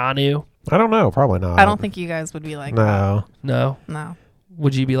with Keanu? I don't know. Probably not. I don't think you guys would be like that. No. No? No.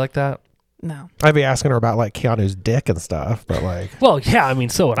 Would you be like that? No. I'd be asking her about like Keanu's dick and stuff, but like, Well, yeah, I mean,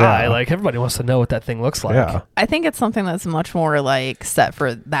 so would Yeah. I. Like, everybody wants to know what that thing looks like. yeah, I think it's something that's much more like set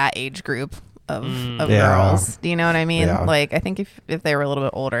for that age group of Yeah. girls. Do you know what I mean? Yeah. Like, I think if they were a little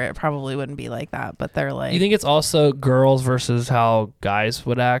bit older, it probably wouldn't be like that. But they're like, You think it's also girls versus how guys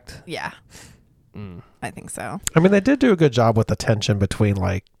would act? yeah, I think so. I mean, they did do a good job with the tension between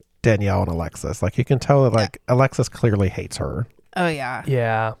like Danielle and Alexis. Like, you can tell that like Alexis clearly hates her. Oh yeah.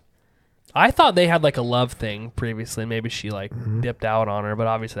 Yeah. I thought they had like a love thing previously. Maybe she like dipped out on her, but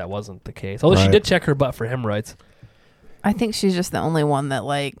obviously that wasn't the case. Although she Right. did check her butt for hemorrhoids. I think she's just the only one that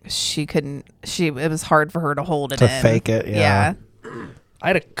like she couldn't. It was hard for her to hold it To in. fake it, yeah. I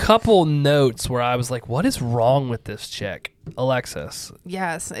had a couple notes where I was like, what is wrong with this chick? Alexis.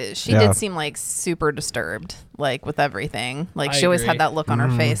 Yes, she Yeah. did seem like super disturbed, like with everything. Like I she always agree. had that look on her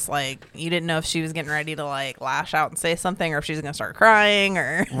face, like you didn't know if she was getting ready to like lash out and say something, or if she was gonna start crying,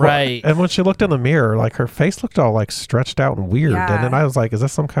 or Right. And when she looked in the mirror, like her face looked all like stretched out and weird. Yeah. And then I was like, is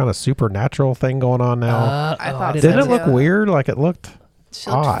this some kind of supernatural thing going on now? I thought didn't Didn't it notice look Yeah. weird? Like it looked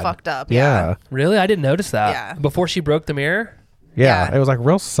she looked odd. fucked up. Yeah. Really? I didn't notice that. Yeah. Before she broke the mirror? Yeah. Yeah. It was like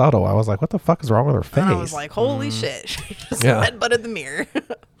real subtle. I was like, what the fuck is wrong with her face? And I was like, holy shit, she just Yeah. headbutted the mirror.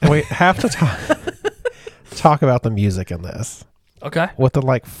 And we have to talk about the music in this. Okay. With the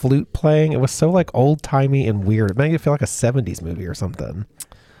like flute playing, it was so like old timey and weird. It made it feel like a 70s movie or something.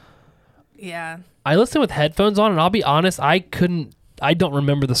 Yeah. I listened with headphones on, and I'll be honest, I don't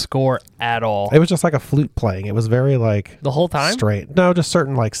remember the score at all. It was just like a flute playing. It was very like The whole time? straight. No, just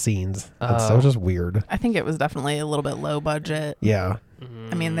certain like scenes. And so it was just weird. I think it was definitely a little bit low budget. Yeah.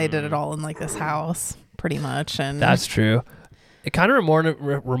 I mean, they did it all in like this house pretty much. And That's true. It kind of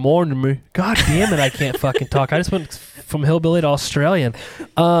reminded me. God damn it, I can't fucking talk. I just went from hillbilly to Australian.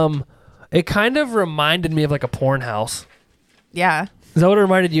 It kind of reminded me of like a porn house. yeah. Is that what it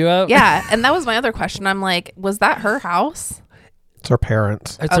reminded you of? Yeah. And that was my other question. I'm like, was that her house? It's her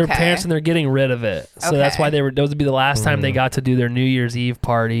parents. It's their Okay. parents, and they're getting rid of it. So that's Okay. why those would be the last time they got to do their New Year's Eve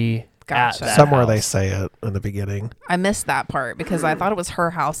party. Gotcha. At that Somewhere they house. say it in the beginning. I missed that part because I thought it was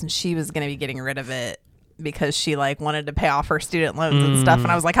her house and she was going to be getting rid of it because she like wanted to pay off her student loans and stuff.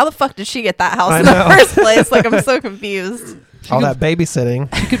 And I was like, how the fuck did she get that house I in know. the first place? Like, I'm so confused. All that babysitting.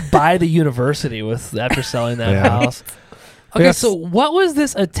 You could buy the university with after selling that Yeah. house. Okay, Yes. so what was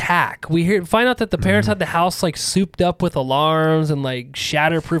this attack? We find out that the parents had the house like souped up with alarms and like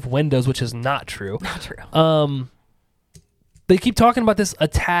shatterproof windows, which is not true. Not true. They keep talking about this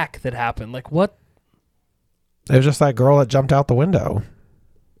attack that happened. Like what? It was just that girl that jumped out the window.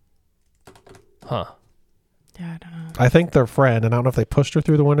 Huh? Yeah, I don't know. I think their friend, and I don't know if they pushed her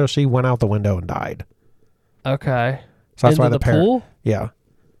through the window, she went out the window and died. Okay. So that's Into why the the parent. pool? Yeah.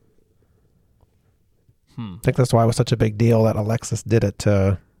 I think that's why it was such a big deal that Alexis did it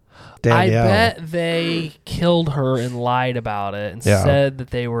to Danielle. I bet they killed her and lied about it and Yeah. said that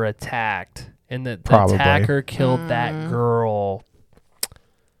they were attacked and that the Probably. attacker killed that girl.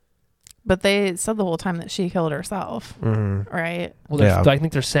 But they said the whole time that she killed herself, Mhm. right? Well, Yeah. I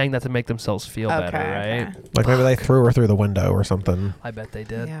think they're saying that to make themselves feel better, right? Okay. Like maybe they threw her through the window or something. I bet they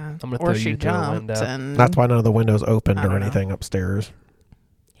did. Yeah. I'm gonna Or throw she you through the jumped window. and That's why none of the windows opened I or don't know. anything upstairs.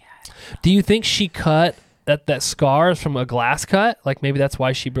 Do you think she cut that scar is from a glass cut? Like maybe that's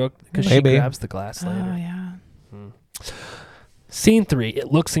why she broke, because she Maybe. grabs the glass later. Oh yeah. Scene 3.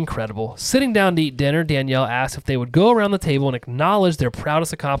 It looks incredible. Sitting down to eat dinner, Danielle asks if they would go around the table and acknowledge their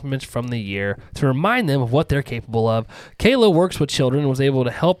proudest accomplishments from the year to remind them of what they're capable of. Kayla works with children and was able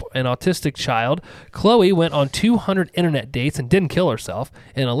to help an autistic child. Chloe went on 200 internet dates and didn't kill herself.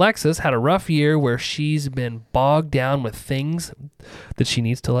 And Alexis had a rough year where she's been bogged down with things that she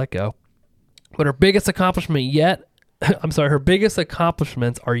needs to let go. But her biggest accomplishment yet, her biggest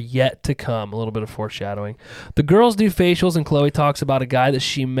accomplishments are yet to come. A little bit of foreshadowing. The girls do facials, and Chloe talks about a guy that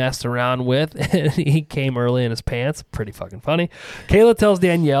she messed around with, and he came early in his pants. Pretty fucking funny. Kayla tells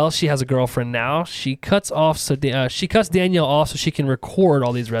Danielle she has a girlfriend now. She cuts Danielle off so she can record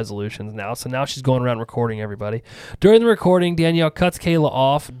all these resolutions now. So now she's going around recording everybody. During the recording, Danielle cuts Kayla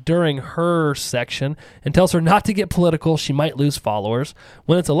off during her section and tells her not to get political. She might lose followers.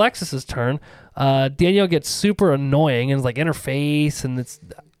 When it's Alexis's turn, Danielle gets super annoying and is like in her face, and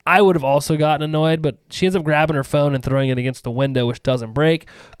I would have also gotten annoyed, but she ends up grabbing her phone and throwing it against the window, which doesn't break.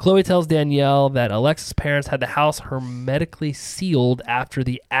 Chloe tells Danielle that Alexis' parents had the house hermetically sealed after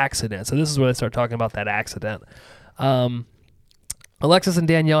the accident. So this is where they start talking about that accident. Alexis and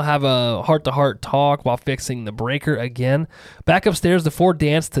Danielle have a heart-to-heart talk while fixing the breaker again. Back upstairs, the four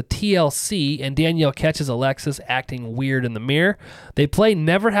dance to TLC, and Danielle catches Alexis acting weird in the mirror. They play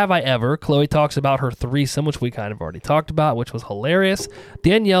Never Have I Ever. Chloe talks about her threesome, which we kind of already talked about, which was hilarious.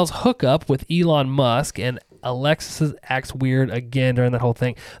 Danielle's hookup with Elon Musk, and Alexis acts weird again during that whole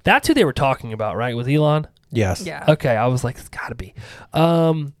thing. That's who they were talking about, right? Was Elon? Yes. Yeah. Okay, I was like, it's got to be.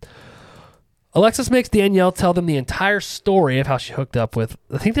 Alexis makes Danielle tell them the entire story of how she hooked up with,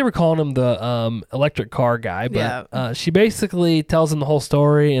 I think they were calling him the electric car guy, but she basically tells them the whole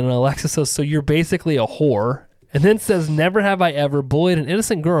story, and Alexis says, so you're basically a whore, and then says, never have I ever bullied an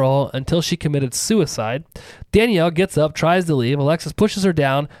innocent girl until she committed suicide. Danielle gets up, tries to leave. Alexis pushes her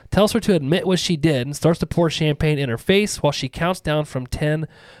down, tells her to admit what she did, and starts to pour champagne in her face while she counts down from 10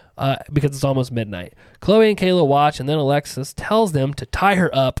 because it's almost midnight. Chloe and Kayla watch, and then Alexis tells them to tie her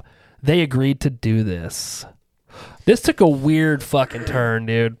up. They agreed to do this. This took a weird fucking turn,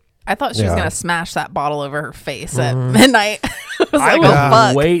 dude. I thought she was going to smash that bottle over her face at midnight. I was like, was oh,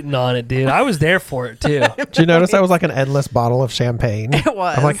 fuck. waiting on it, dude. I was there for it, too. Did you notice that was like an endless bottle of champagne? It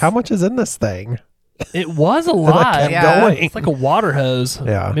was. I'm like, how much is in this thing? It was a And I lot. kept Yeah. going. It's like a water hose.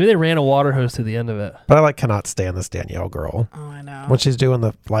 Yeah. Maybe they ran a water hose to the end of it. But I cannot stand this Danielle girl. Oh, I know. When she's doing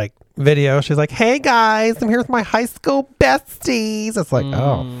the video, she's like, hey guys, I'm here with my high school besties. It's like,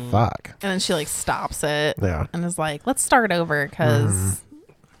 oh fuck. And then she stops it Yeah. and is like, let's start over because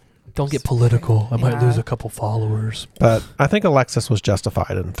Don't get political. I might Yeah. lose a couple followers. But I think Alexis was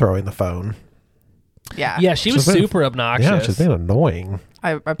justified in throwing the phone. yeah. Yeah, she was She's been- super obnoxious. Yeah, she's being annoying.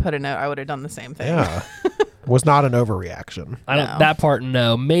 I put a note. I would have done the same thing. Yeah. Was not an overreaction. I don't No. that part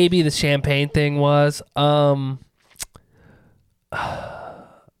no. Maybe the champagne thing was.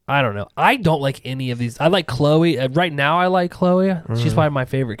 I don't know. I don't like any of these. I like Chloe. Right now I like Chloe. She's probably my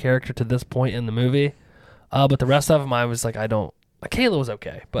favorite character to this point in the movie. But the rest of them I was like, I don't. Kayla was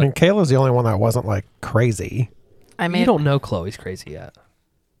okay, but I mean, Kayla's the only one that wasn't crazy. I you made don't know Chloe's crazy yet.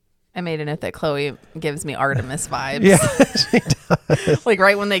 I made a note that Chloe gives me Artemis vibes. Yeah, she does.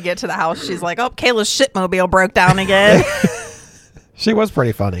 Right when they get to the house, she's like, oh, Kayla's shitmobile broke down again. She was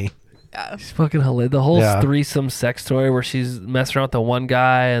pretty funny. Yeah. It's fucking hilarious. The whole Yeah. threesome sex story where she's messing around with the one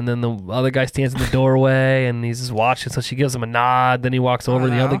guy and then the other guy stands in the doorway and he's just watching. So she gives him a nod. Then he walks over.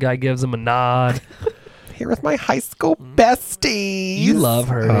 The know. other guy gives him a nod. Here with my high school besties. You love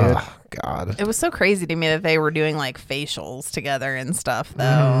her, dude. Oh, God. It was so crazy to me that they were doing facials together and stuff,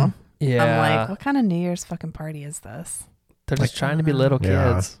 though. Yeah. I'm like, what kind of New Year's fucking party is this? They're just trying to be little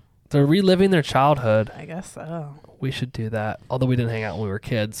Yeah. kids. They're reliving their childhood. I guess so. We should do that. Although we didn't hang out when we were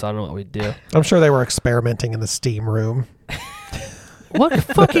kids, so I don't know what we'd do. I'm sure they were experimenting in the steam room. What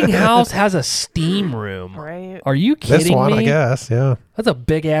fucking house has a steam room? Right? Are you kidding This one, me? I guess, yeah. That's a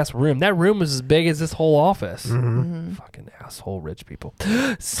big ass room. That room is as big as this whole office. Mm-hmm. Fucking asshole rich people.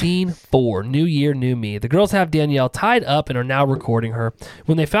 Scene 4. New year, new me. The girls have Danielle tied up and are now recording her.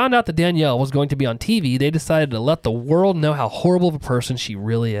 When they found out that Danielle was going to be on TV, they decided to let the world know how horrible of a person she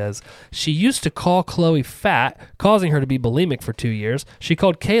really is. She used to call Chloe fat, causing her to be bulimic for 2 years. She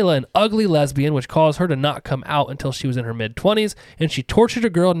called Kayla an ugly lesbian, which caused her to not come out until she was in her mid-20s, and she tortured a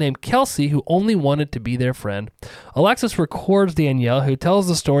girl named Kelsey who only wanted to be their friend. Alexis records Danielle, who tells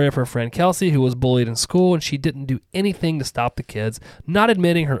the story of her friend Kelsey, who was bullied in school, and she didn't do anything to stop the kids, not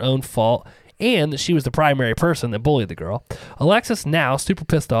admitting her own fault, and that she was the primary person that bullied the girl. Alexis, now super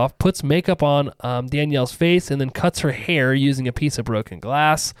pissed off, puts makeup on Danielle's face and then cuts her hair using a piece of broken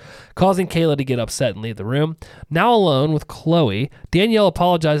glass, causing Kayla to get upset and leave the room. Now alone with Chloe, Danielle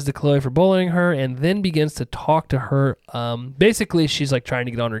apologizes to Chloe for bullying her and then begins to talk to her. Basically, she's trying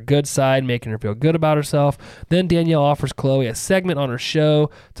to get on her good side, making her feel good about herself. Then Danielle offers Chloe a segment on her show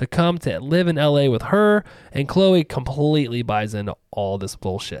to come to live in LA with her, and Chloe completely buys into all this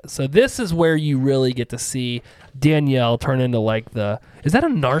bullshit. So this is where you really get to see Danielle turn into is that a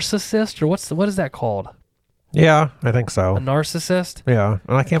narcissist or what is that called? Yeah, I think A so. narcissist? Yeah.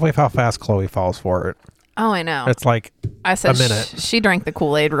 And I can't believe how fast Chloe falls for it. Oh, I know. It's like, I said a minute. she drank the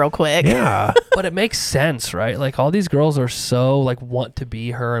Kool-Aid real quick. yeah. But it makes sense, right? All these girls are so want to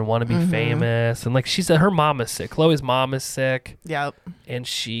be her and want to be famous, and she said her mom is sick. Chloe's mom is sick, Yep. and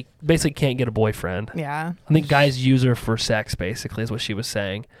she basically can't get a boyfriend. Yeah. I think guys use her for sex, basically, is what she was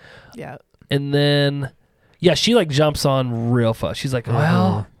saying. Yep. And then, yeah, she jumps on real fast. She's like,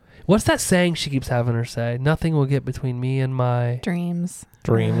 well, what's that saying she keeps having her say? Nothing will get between me and my Dreams.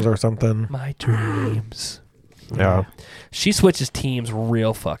 Dreams or something. dreams. Yeah. She switches teams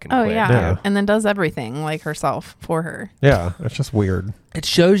real fucking Oh, quick. yeah. Yeah. And then does everything herself for her. Yeah. It's just weird. It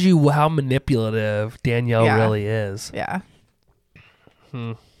shows you how manipulative Danielle Yeah. really is. Yeah.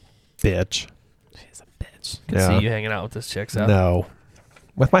 Bitch. She's a bitch. much. Can see you hanging out with this chick, so. No.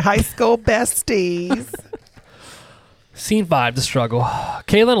 With my high school besties. Scene 5, the struggle.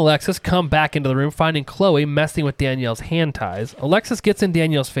 Kayla and Alexis come back into the room, finding Chloe messing with Danielle's hand ties. Alexis gets in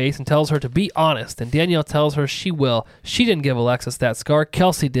Danielle's face and tells her to be honest, and Danielle tells her she will. She didn't give Alexis that scar.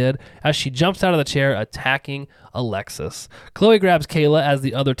 Kelsey did, as she jumps out of the chair, attacking Alexis. Chloe grabs Kayla as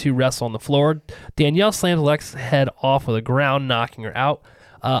the other two wrestle on the floor. Danielle slams Alexis' head off of the ground, knocking her out.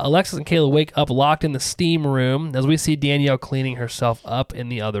 Alexis and Kayla wake up locked in the steam room as we see Danielle cleaning herself up in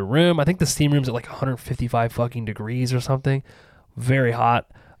the other room. I think the steam room's at like 155 fucking degrees or something. Very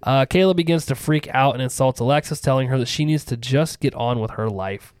hot. Kayla begins to freak out and insults Alexis, telling her that she needs to just get on with her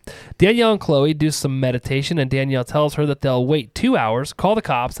life. Danielle and Chloe do some meditation, and Danielle tells her that they'll wait 2 hours, call the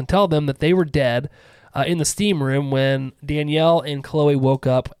cops, and tell them that they were dead in the steam room when Danielle and Chloe woke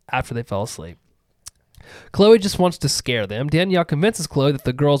up after they fell asleep. Chloe just wants to scare them. Danielle convinces Chloe that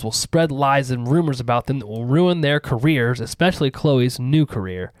the girls will spread lies and rumors about them that will ruin their careers, especially Chloe's new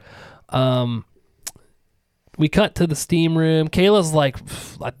career. We cut to the steam room. Kayla's like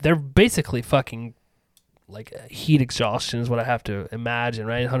they're basically fucking like heat exhaustion is what I have to imagine,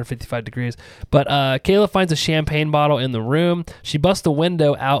 right? 155 degrees. But Kayla finds a champagne bottle in the room. She busts the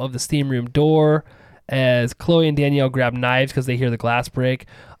window out of the steam room door as Chloe and Danielle grab knives because they hear the glass break.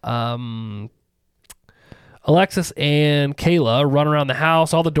 Alexis and Kayla run around the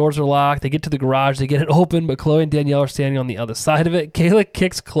house. All the doors are locked. They get to the garage. They get it open, but Chloe and Danielle are standing on the other side of it. Kayla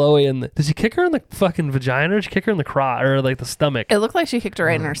kicks Chloe in the... Did she kick her in the fucking vagina or did she kick her in the crotch or like the stomach? It looked like she kicked her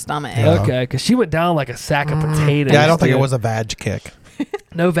right in her stomach. Yeah. Okay, because she went down like a sack of potatoes. Yeah, I don't think it dude. was a vag kick.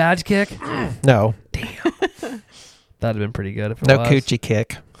 No vag kick? No. That'd have been pretty good if it No was. coochie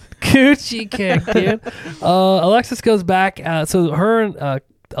kick. Coochie kick, dude. Alexis goes back. So her and...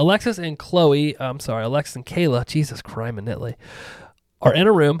 Alexis and Kayla, Jesus Christ, Nitley, are in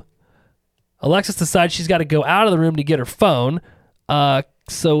a room. Alexis decides she's got to go out of the room to get her phone.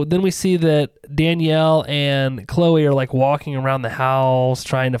 So then we see that Danielle and Chloe are like walking around the house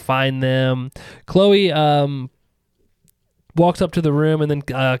trying to find them. Chloe walks up to the room, and then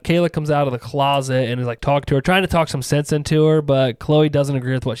Kayla comes out of the closet and is like talking to her, trying to talk some sense into her, but Chloe doesn't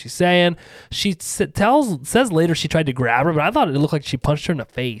agree with what she's saying. She says later she tried to grab her, but I thought it looked like she punched her in the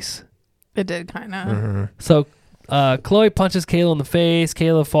face. It did kind of. So Chloe punches Kayla in the face.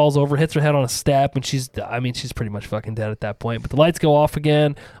 Kayla falls over, hits her head on a step, and she's pretty much fucking dead at that point. But the lights go off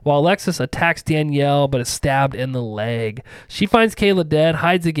again while Alexis attacks Danielle but is stabbed in the leg. She finds Kayla dead,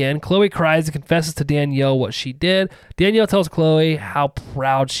 hides again. Chloe cries and confesses to Danielle what she did. Danielle tells Chloe how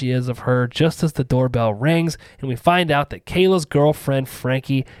proud she is of her just as the doorbell rings, and we find out that Kayla's girlfriend,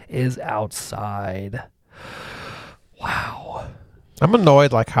 Frankie, is outside. Wow. I'm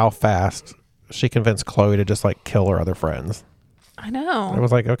annoyed like how fast she convinced Chloe to just like kill her other friends. I know. It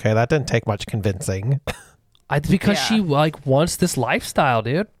was like, okay, that didn't take much convincing. Because she like wants this lifestyle,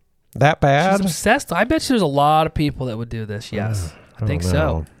 dude. That She's bad? obsessed. I bet there's a lot of people that would do this. Yes, I think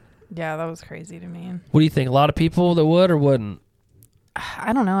so. Yeah, that was crazy to me. What do you think? A lot of people that would or wouldn't?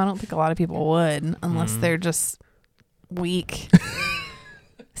 I don't know. I don't think a lot of people would unless they're just weak.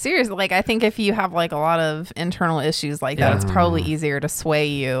 Seriously, like I think if you have like a lot of internal issues like that, it's probably easier to sway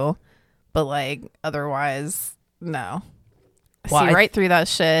you. But like otherwise, no. Well, See right through that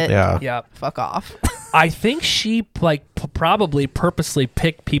shit. Yeah. Yeah. Fuck off. I think she like probably purposely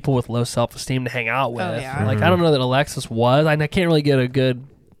picked people with low self-esteem to hang out with. Oh, yeah. Like I don't know that Alexis was. I can't really get a good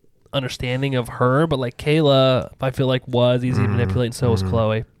understanding of her, but like Kayla, I feel like was easy to manipulate, and so was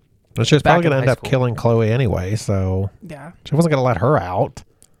Chloe. But she was Back probably in going to end high up school. killing Chloe anyway, so Yeah. she wasn't going to let her out.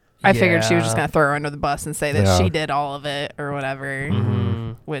 I figured she was just Yeah. going to throw her under the bus and say that Yeah. she did all of it or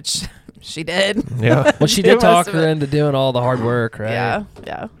whatever, which she did. Yeah. Well, she Do did most talk of her it. into doing all the hard work, right? Yeah.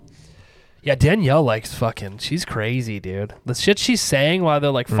 Yeah. Yeah, Danielle likes fucking. She's crazy, dude. The shit she's saying while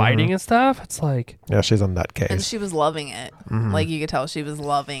they're like fighting and stuff. It's like Yeah, she's a And nutcase. she was loving it. Like you could tell she was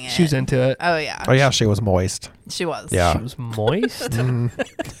loving it. she was into it. Oh, yeah. Oh, yeah, she was moist. She was. Yeah. She was moist.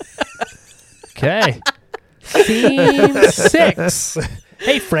 Okay. Scene 6.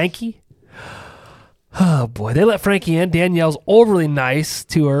 Hey, Frankie. Oh, boy. They let Frankie in. Danielle's overly nice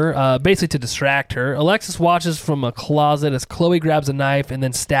to her, basically to distract her. Alexis watches from a closet as Chloe grabs a knife and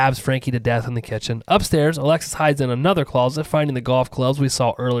then stabs Frankie to death in the kitchen. Upstairs, Alexis hides in another closet, finding the golf clubs we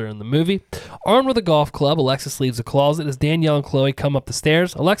saw earlier in the movie. Armed with a golf club, Alexis leaves the closet as Danielle and Chloe come up the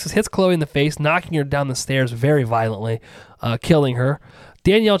stairs. Alexis hits Chloe in the face, knocking her down the stairs very violently, killing her.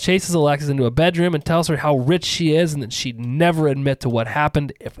 Danielle chases Alexis into a bedroom and tells her how rich she is and that she'd never admit to what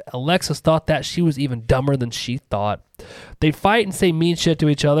happened. If Alexis thought that, she was even dumber than she thought. They fight and say mean shit to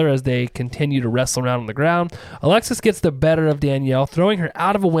each other as they continue to wrestle around on the ground. Alexis gets the better of Danielle, throwing her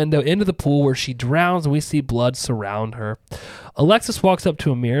out of a window into the pool where she drowns and we see blood surround her. Alexis walks up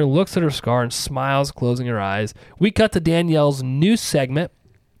to a mirror, looks at her scar, and smiles, closing her eyes. We cut to Danielle's new segment,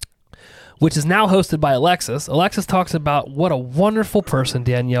 which is now hosted by Alexis. Alexis talks about what a wonderful person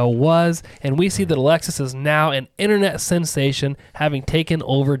Danielle was, and we see that Alexis is now an internet sensation, having taken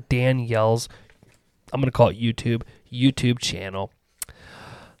over Danielle's, I'm going to call it YouTube channel.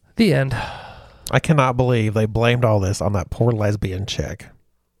 The end. I cannot believe they blamed all this on that poor lesbian chick.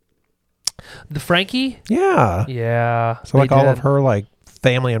 The Frankie? Yeah. Yeah. So like they all did. of her like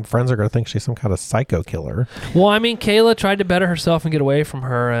family and friends are going to think she's some kind of psycho killer. Well, I mean, Kayla tried to better herself and get away from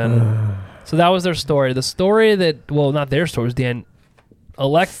her, and so that was their story. The story that, well, not their story, was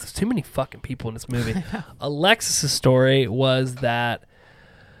Alexis. Too many fucking people in this movie. Alexis's story was that,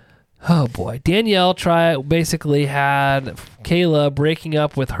 oh boy, Danielle basically had Kayla breaking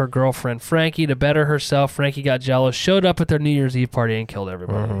up with her girlfriend Frankie to better herself. Frankie got jealous, showed up at their New Year's Eve party, and killed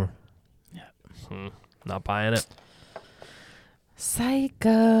everybody. Not buying it.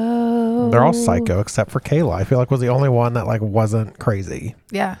 Psycho. They're all psycho except for Kayla. I feel like was the only one that like wasn't crazy.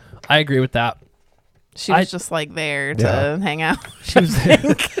 Yeah. I agree with that. She was just like there to hang out. She was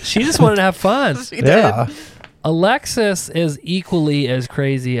she just wanted to have fun. She did. Yeah. Alexis is equally as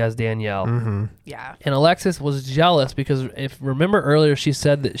crazy as Danielle. Mm-hmm. Yeah. And Alexis was jealous because if remember earlier she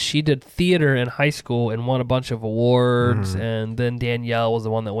said that she did theater in high school and won a bunch of awards, and then Danielle was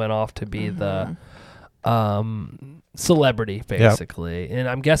the one that went off to be the celebrity basically. And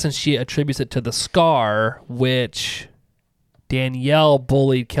I'm guessing she attributes it to the scar, which Danielle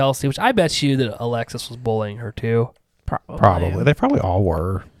bullied Kelsey, which I bet you that Alexis was bullying her too. Probably. They probably all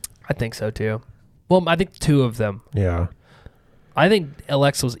were. I think so too. Well, I think two of them. Yeah. I think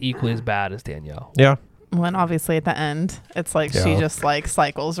Alexa was equally as bad as Danielle. Yeah. When obviously at the end, it's like she Yeah. just like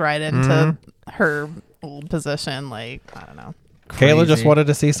cycles right into her old position. Like, I don't know. Kayla just Crazy. wanted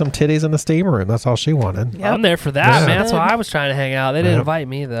to see some titties in the steam room. That's all she wanted. Yep. I'm there for that, Yeah. man. That's why I was trying to hang out. They didn't Yep. invite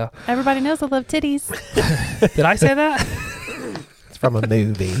me though. Everybody knows I love titties. Did I say that? It's from a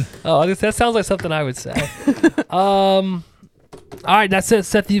movie. Oh, that sounds like something I would say. All right, that's it.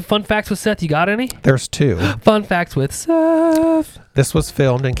 Seth, you fun facts with Seth. You got any? There's two. Fun facts with Seth. This was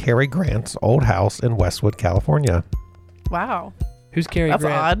filmed in Cary Grant's old house in Westwood, California. Wow. Who's Cary That's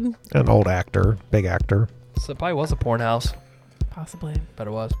Grant? odd. An old actor, big actor. So it probably was a porn house. Possibly. Bet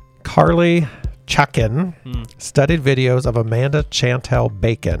it was. Carly Chutkin studied videos of Amanda Chantel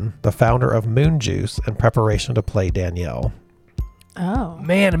Bacon, the founder of Moon Juice, in preparation to play Danielle. Oh.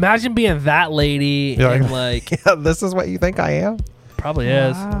 Man, imagine being that lady You're and like- like Yeah, this is what you think I am? probably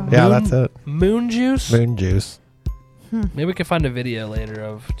is. Wow. Yeah, that's it. Moon juice. Moon Juice. Maybe we can find a video later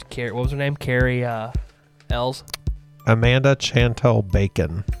of Carrie. What was her name? Carrie Els. Amanda Chantel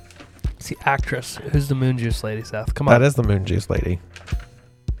Bacon. It's the actress. Who's the moon juice lady, Seth? Come on. That is the Moon Juice lady.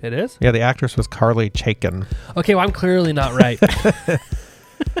 It is? Yeah, the actress was Carly Chutkin. Okay, well, I'm clearly not right.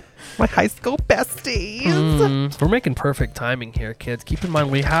 My high school besties. We're making perfect timing here, kids. Keep in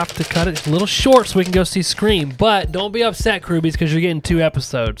mind, we have to cut it a little short so we can go see Scream. But don't be upset, Krubies, because you're getting 2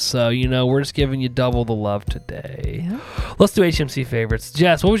 episodes. So, we're just giving you double the love today. Yeah. Let's do HMC favorites.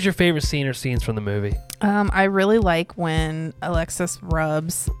 Jess, what was your favorite scene or scenes from the movie? I really like when Alexis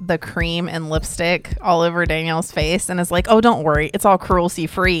rubs the cream and lipstick all over Danielle's face and is like, oh, don't worry. It's all cruelty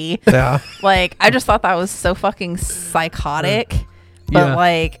free. Yeah. Like, I just thought that was so fucking psychotic. But Yeah.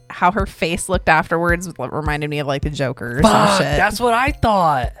 like how her face looked afterwards reminded me of like the Joker or some Fuck, shit. that's what I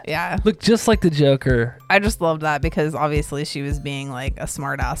thought. Yeah. Looked just like the Joker. I just loved that because obviously she was being like a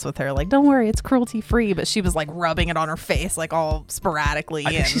smart ass with her. Like, don't worry, it's cruelty free. But she was like rubbing it on her face like all sporadically.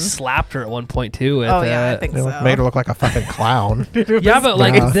 I think she slapped her at one point too. With Oh, yeah, I it. think It so. made her look like a fucking clown. Yeah, but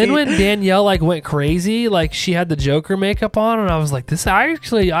like Yeah. then when Danielle like went crazy, like she had the Joker makeup on, and I was like, I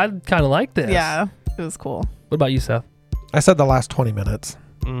kind of like this. Yeah, it was cool. What about you, Seth? I said the last 20 minutes.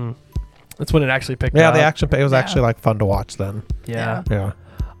 That's when it actually picked Yeah, up. the action, it was Yeah. actually like fun to watch then. Yeah.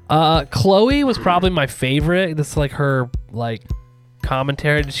 Yeah. Chloe was probably my favorite. This is like her like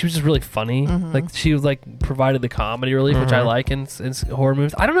commentary. She was just really funny. Like she was like provided the comedy relief, which I like in horror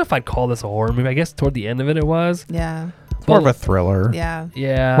movies. I don't know if I'd call this a horror movie. I guess toward the end of it was. Yeah. More of a thriller. Yeah.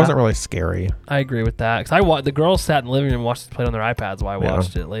 Yeah. It wasn't really scary. I agree with that. Because the girls sat in the living room and watched it play on their iPads while I Yeah.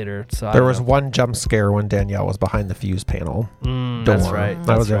 watched it later. So I There don't was know. one jump scare when Danielle was behind the fuse panel. That's door. right.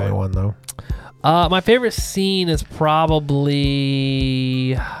 That was the That's only one though. My favorite scene is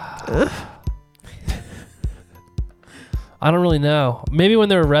probably. I don't really know. Maybe when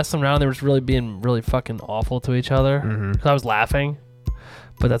they were wrestling around, they were just really being really fucking awful to each other. Mm-hmm. 'Cause I was laughing.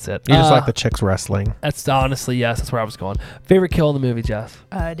 But that's it. You just like the chicks wrestling. That's honestly, yes, that's where I was going. Favorite kill in the movie, Jess?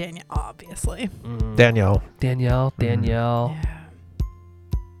 Danielle, obviously. Danielle. Danielle. Yeah.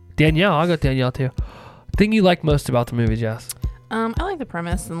 Danielle, I'll go Danielle too. Thing you like most about the movie, Jess? I like the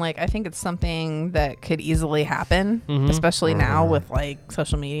premise, and like I think it's something that could easily happen, Mhm. especially now with like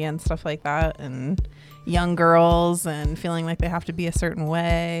social media and stuff like that, and young girls and feeling like they have to be a certain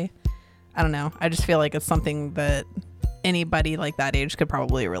way. I don't know. I just feel like it's something that anybody like that age could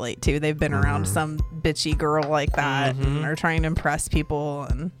probably relate to. They've been around some bitchy girl like that and are trying to impress people,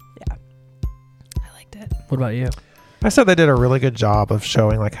 and yeah, I liked it. What about you? I said they did a really good job of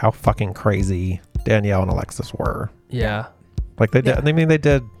showing like how fucking crazy Danielle and Alexis were. Yeah. Like they did. Yeah. I mean, they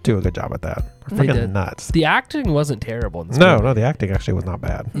did do a good job at that. They're They fucking did. nuts. The acting wasn't terrible in this No, movie. no, the acting actually was not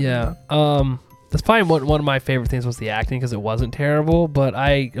bad. Yeah. That's probably one of my favorite things was the acting because it wasn't terrible. But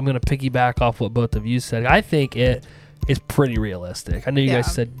I am going to piggyback off what both of you said. I think it is pretty realistic. I know you Yeah.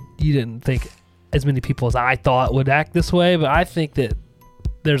 guys said you didn't think as many people as I thought would act this way, but I think that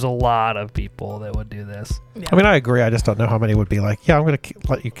there's a lot of people that would do this. Yeah. I mean, I agree. I just don't know how many would be like, yeah, I'm going to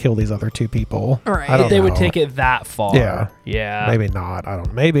let you kill these other two people. Right. I don't If they would know. take it that far. Yeah. Yeah. Maybe not. I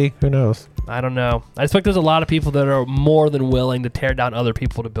don't. Maybe. Who knows? I don't know. I expect there's a lot of people that are more than willing to tear down other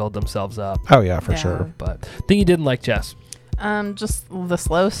people to build themselves up. Oh yeah, for Yeah. sure. But thing you didn't like, Jess. Just the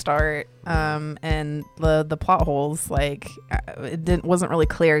slow start, and the plot holes. Like wasn't really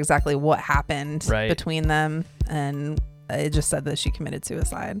clear exactly what happened Right. between them, and it just said that she committed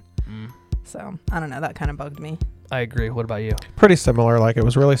suicide. So I don't know. That kind of bugged me. I agree. What about you? Pretty similar. Like it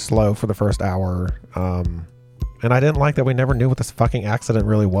was really slow for the first hour. And I didn't like that we never knew what this fucking accident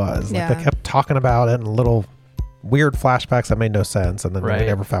really was. Like Yeah. they kept talking about it in little weird flashbacks that made no sense, and then Right. we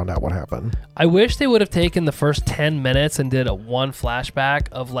never found out what happened. I wish they would have taken the first 10 minutes and did one flashback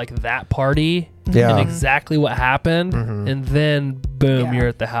of like that party Yeah. and exactly what happened. Mhm. And then boom, Yeah. you're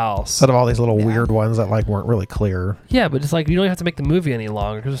at the house. Instead of all these little Yeah. weird ones that like weren't really clear. Yeah, but it's like you don't have to make the movie any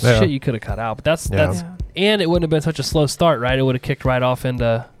longer because Yeah. shit you could have cut out. But that's Yeah. and it wouldn't have been such a slow start, right? It would have kicked right off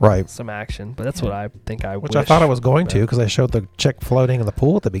into Right. some action. But that's what I think I Which wish. I thought I was going to because they showed the chick floating in the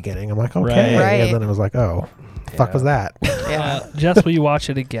pool at the beginning. I'm like, okay. Right. Right. And then it was like, oh, the fuck was that? Yeah. Jess, will you watch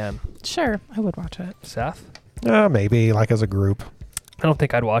it again? Sure, I would watch it. Seth? Maybe like as a group. I don't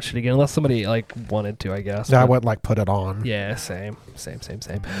think I'd watch it again unless somebody like wanted to, I guess. Yeah, I But- wouldn't like put it on. Yeah, same.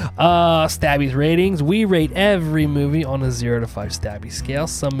 Stabby's ratings. We rate every movie on a 0 to 5 Stabby scale.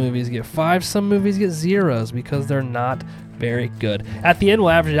 Some movies get 5, some movies get 0s because they're not very good. At the end, we'll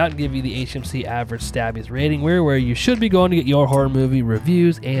average it out and give you the HMC average Stabby's rating. We're where you should be going to get your horror movie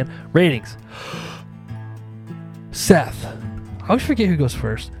reviews and ratings. Seth. I always forget who goes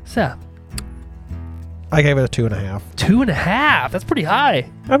first. Seth. I gave it a 2.5. 2.5. That's pretty high.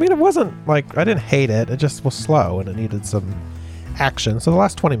 I mean, it wasn't like I didn't hate it. It just was slow and it needed some action. So the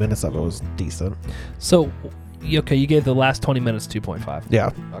last 20 minutes of it was decent. So, okay, you gave the last 20 minutes 2.5. Yeah.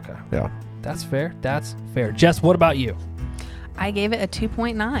 Okay. Yeah. That's fair. That's fair. Jess, what about you? I gave it a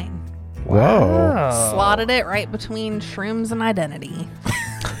 2.9. Whoa. Wow. Slotted it right between Shrooms and Identity.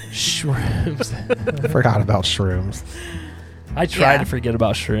 Shrooms. Forgot about shrooms. I try Yeah. to forget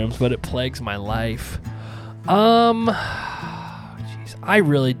about shrooms, but it plagues my life. Jeez, I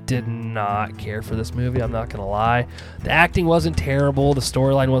really did not care for this movie. I'm not gonna lie. The acting wasn't terrible. The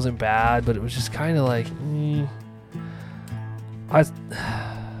storyline wasn't bad, but it was just kind of like, I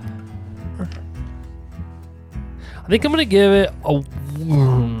think I'm gonna give it a.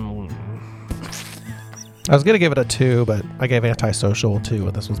 I was going to give it a 2, but I gave Antisocial a 2,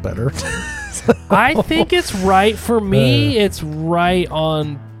 and this was better. I think it's right for me. It's right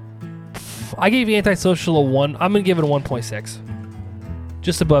on. I gave Antisocial a 1. I'm gonna give it a 1.6,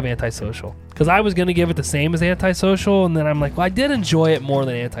 just above Antisocial, because I was gonna give it the same as Antisocial, and then I'm like, well, I did enjoy it more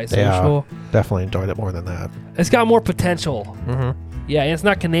than Antisocial. Definitely enjoyed it more than that. It's got more potential. Mm-hmm. Yeah, and it's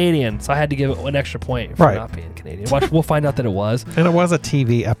not Canadian, so I had to give it an extra point for Right. not being Canadian. We'll find out that it was. And it was a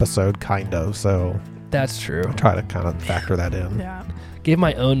TV episode, kind of, so That's true. I try to kind of factor that in. Yeah. Gave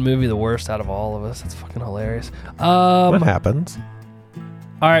my own movie the worst out of all of us. That's fucking hilarious. What happens?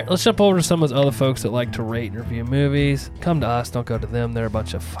 All right, let's jump over to some of those other folks that like to rate and review movies. Come to us, don't go to them. They're a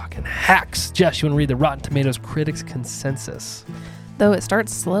bunch of fucking hacks. Jess, you want to read the Rotten Tomatoes critics consensus? Though it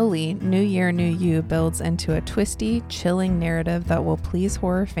starts slowly, New Year, New You builds into a twisty, chilling narrative that will please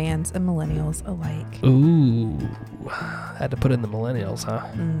horror fans and millennials alike. Ooh, had to put in the millennials, huh?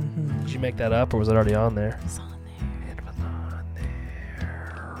 Mm-hmm. Did you make that up, or was it already on there? It's on there.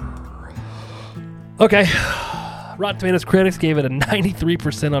 Okay, Rotten Tomatoes critics gave it a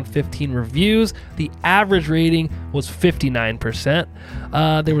 93% on 15 reviews. The average rating was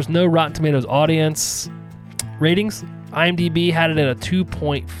 59%. There was no Rotten Tomatoes audience ratings. IMDb had it at a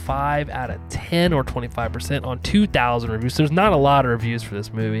 2.5 out of 10 or 25% on 2,000 reviews. So there's not a lot of reviews for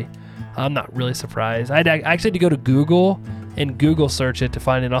this movie. I'm not really surprised. I actually had to go to Google and Google search it to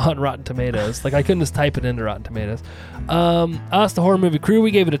find it on Rotten Tomatoes. Like, I couldn't just type it into Rotten Tomatoes. Us, the Horror Movie Crew,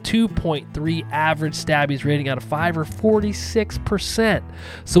 we gave it a 2.3 average Stabbies rating out of 5 or 46%.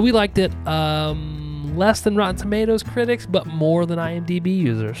 So we liked it less than Rotten Tomatoes critics, but more than IMDb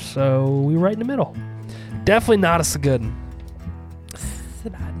users. So we were right in the middle. Definitely not a Sagoodin.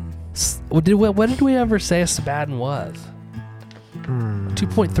 Sabaden. What did we ever say a Sabaden was?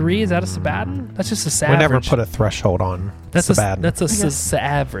 2.3? Is that a Sabaden? That's just a Sabaden. We never put a threshold on Sabaden. That's a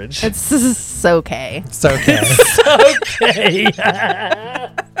average. It's okay. It's okay. Okay.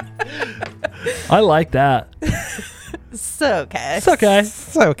 I like that. So okay. It's okay.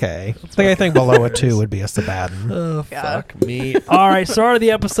 It's okay. I think anything below a 2 would be a Sabaden. Oh, Yeah. fuck me. All right, sorry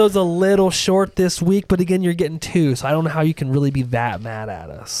the episode's a little short this week, but again, you're getting 2, so I don't know how you can really be that mad at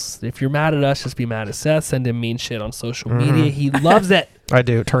us. If you're mad at us, just be mad at Seth. Send him mean shit on social media. He loves it. I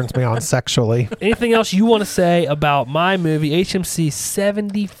do. It turns me on sexually. Anything else you want to say about my movie, HMC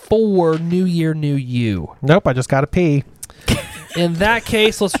 74, New Year, New You? Nope, I just got to pee. In that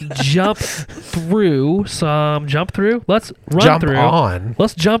case, let's jump through. Let's run Jump through. on.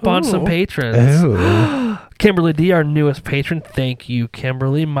 Let's jump on some Ooh. patrons. Ooh. Kimberly D, our newest patron. Thank you,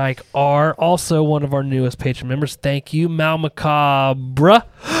 Kimberly. Mike R, also one of our newest patron members. Thank you. Mal Macabre.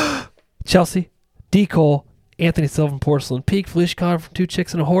 Chelsea. D. Cole. Anthony Silva from Porcelain Peak. Felicia Connor from Two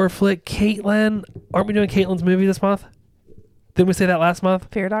Chicks and a Horror Flick. Caitlin. Aren't we doing Caitlin's movie this month? Didn't we say that last month?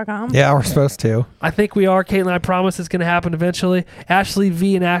 Fear.com. Yeah, we're supposed to. I think we are, Caitlin. I promise it's going to happen eventually. Ashley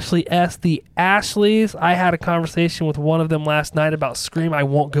V and Ashley S. The Ashleys. I had a conversation with one of them last night about Scream. I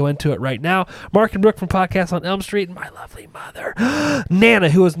won't go into it right now. Mark and Brooke from Podcast on Elm Street. And my lovely mother, Nana,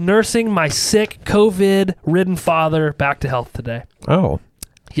 who is nursing my sick, COVID-ridden father back to health today. Oh.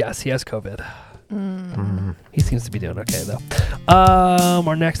 Yes, he has COVID. He seems to be doing okay, though.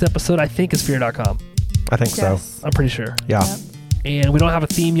 Our next episode, I think, is Fear.com. I think so. I'm pretty sure. Yeah. Yep. And we don't have a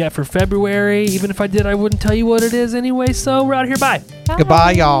theme yet for February. Even if I did, I wouldn't tell you what it is anyway. So we're out of here. Bye.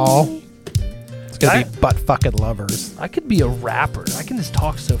 Goodbye, y'all. It's going to be butt fucking lovers. I could be a rapper. I can just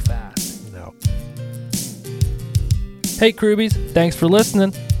talk so fast. No. Hey, Krubies. Thanks for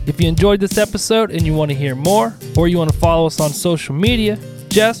listening. If you enjoyed this episode and you want to hear more, or you want to follow us on social media,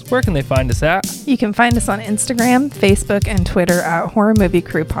 Jess, where can they find us at? You can find us on Instagram, Facebook, and Twitter at Horror Movie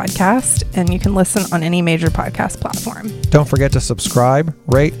Crew Podcast, and you can listen on any major podcast platform. Don't forget to subscribe,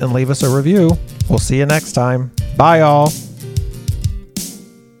 rate, and leave us a review. We'll see you next time. Bye, y'all.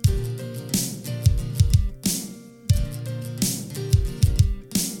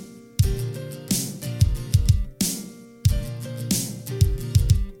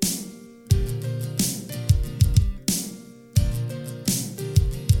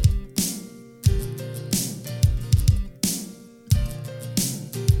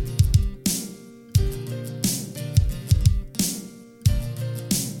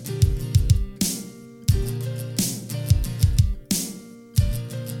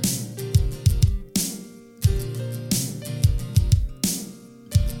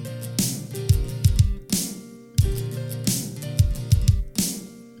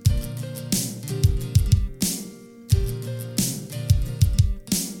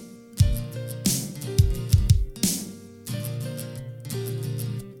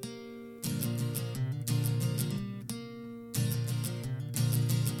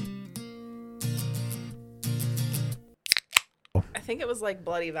 I think it was like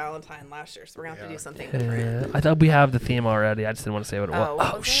Bloody Valentine last year, so we're going to have to do something different. Yeah, I thought we have the theme already. I just didn't want to say what it was.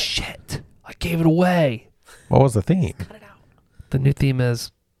 What was it? Shit. I gave it away. What was the theme? Cut it out. The new theme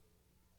is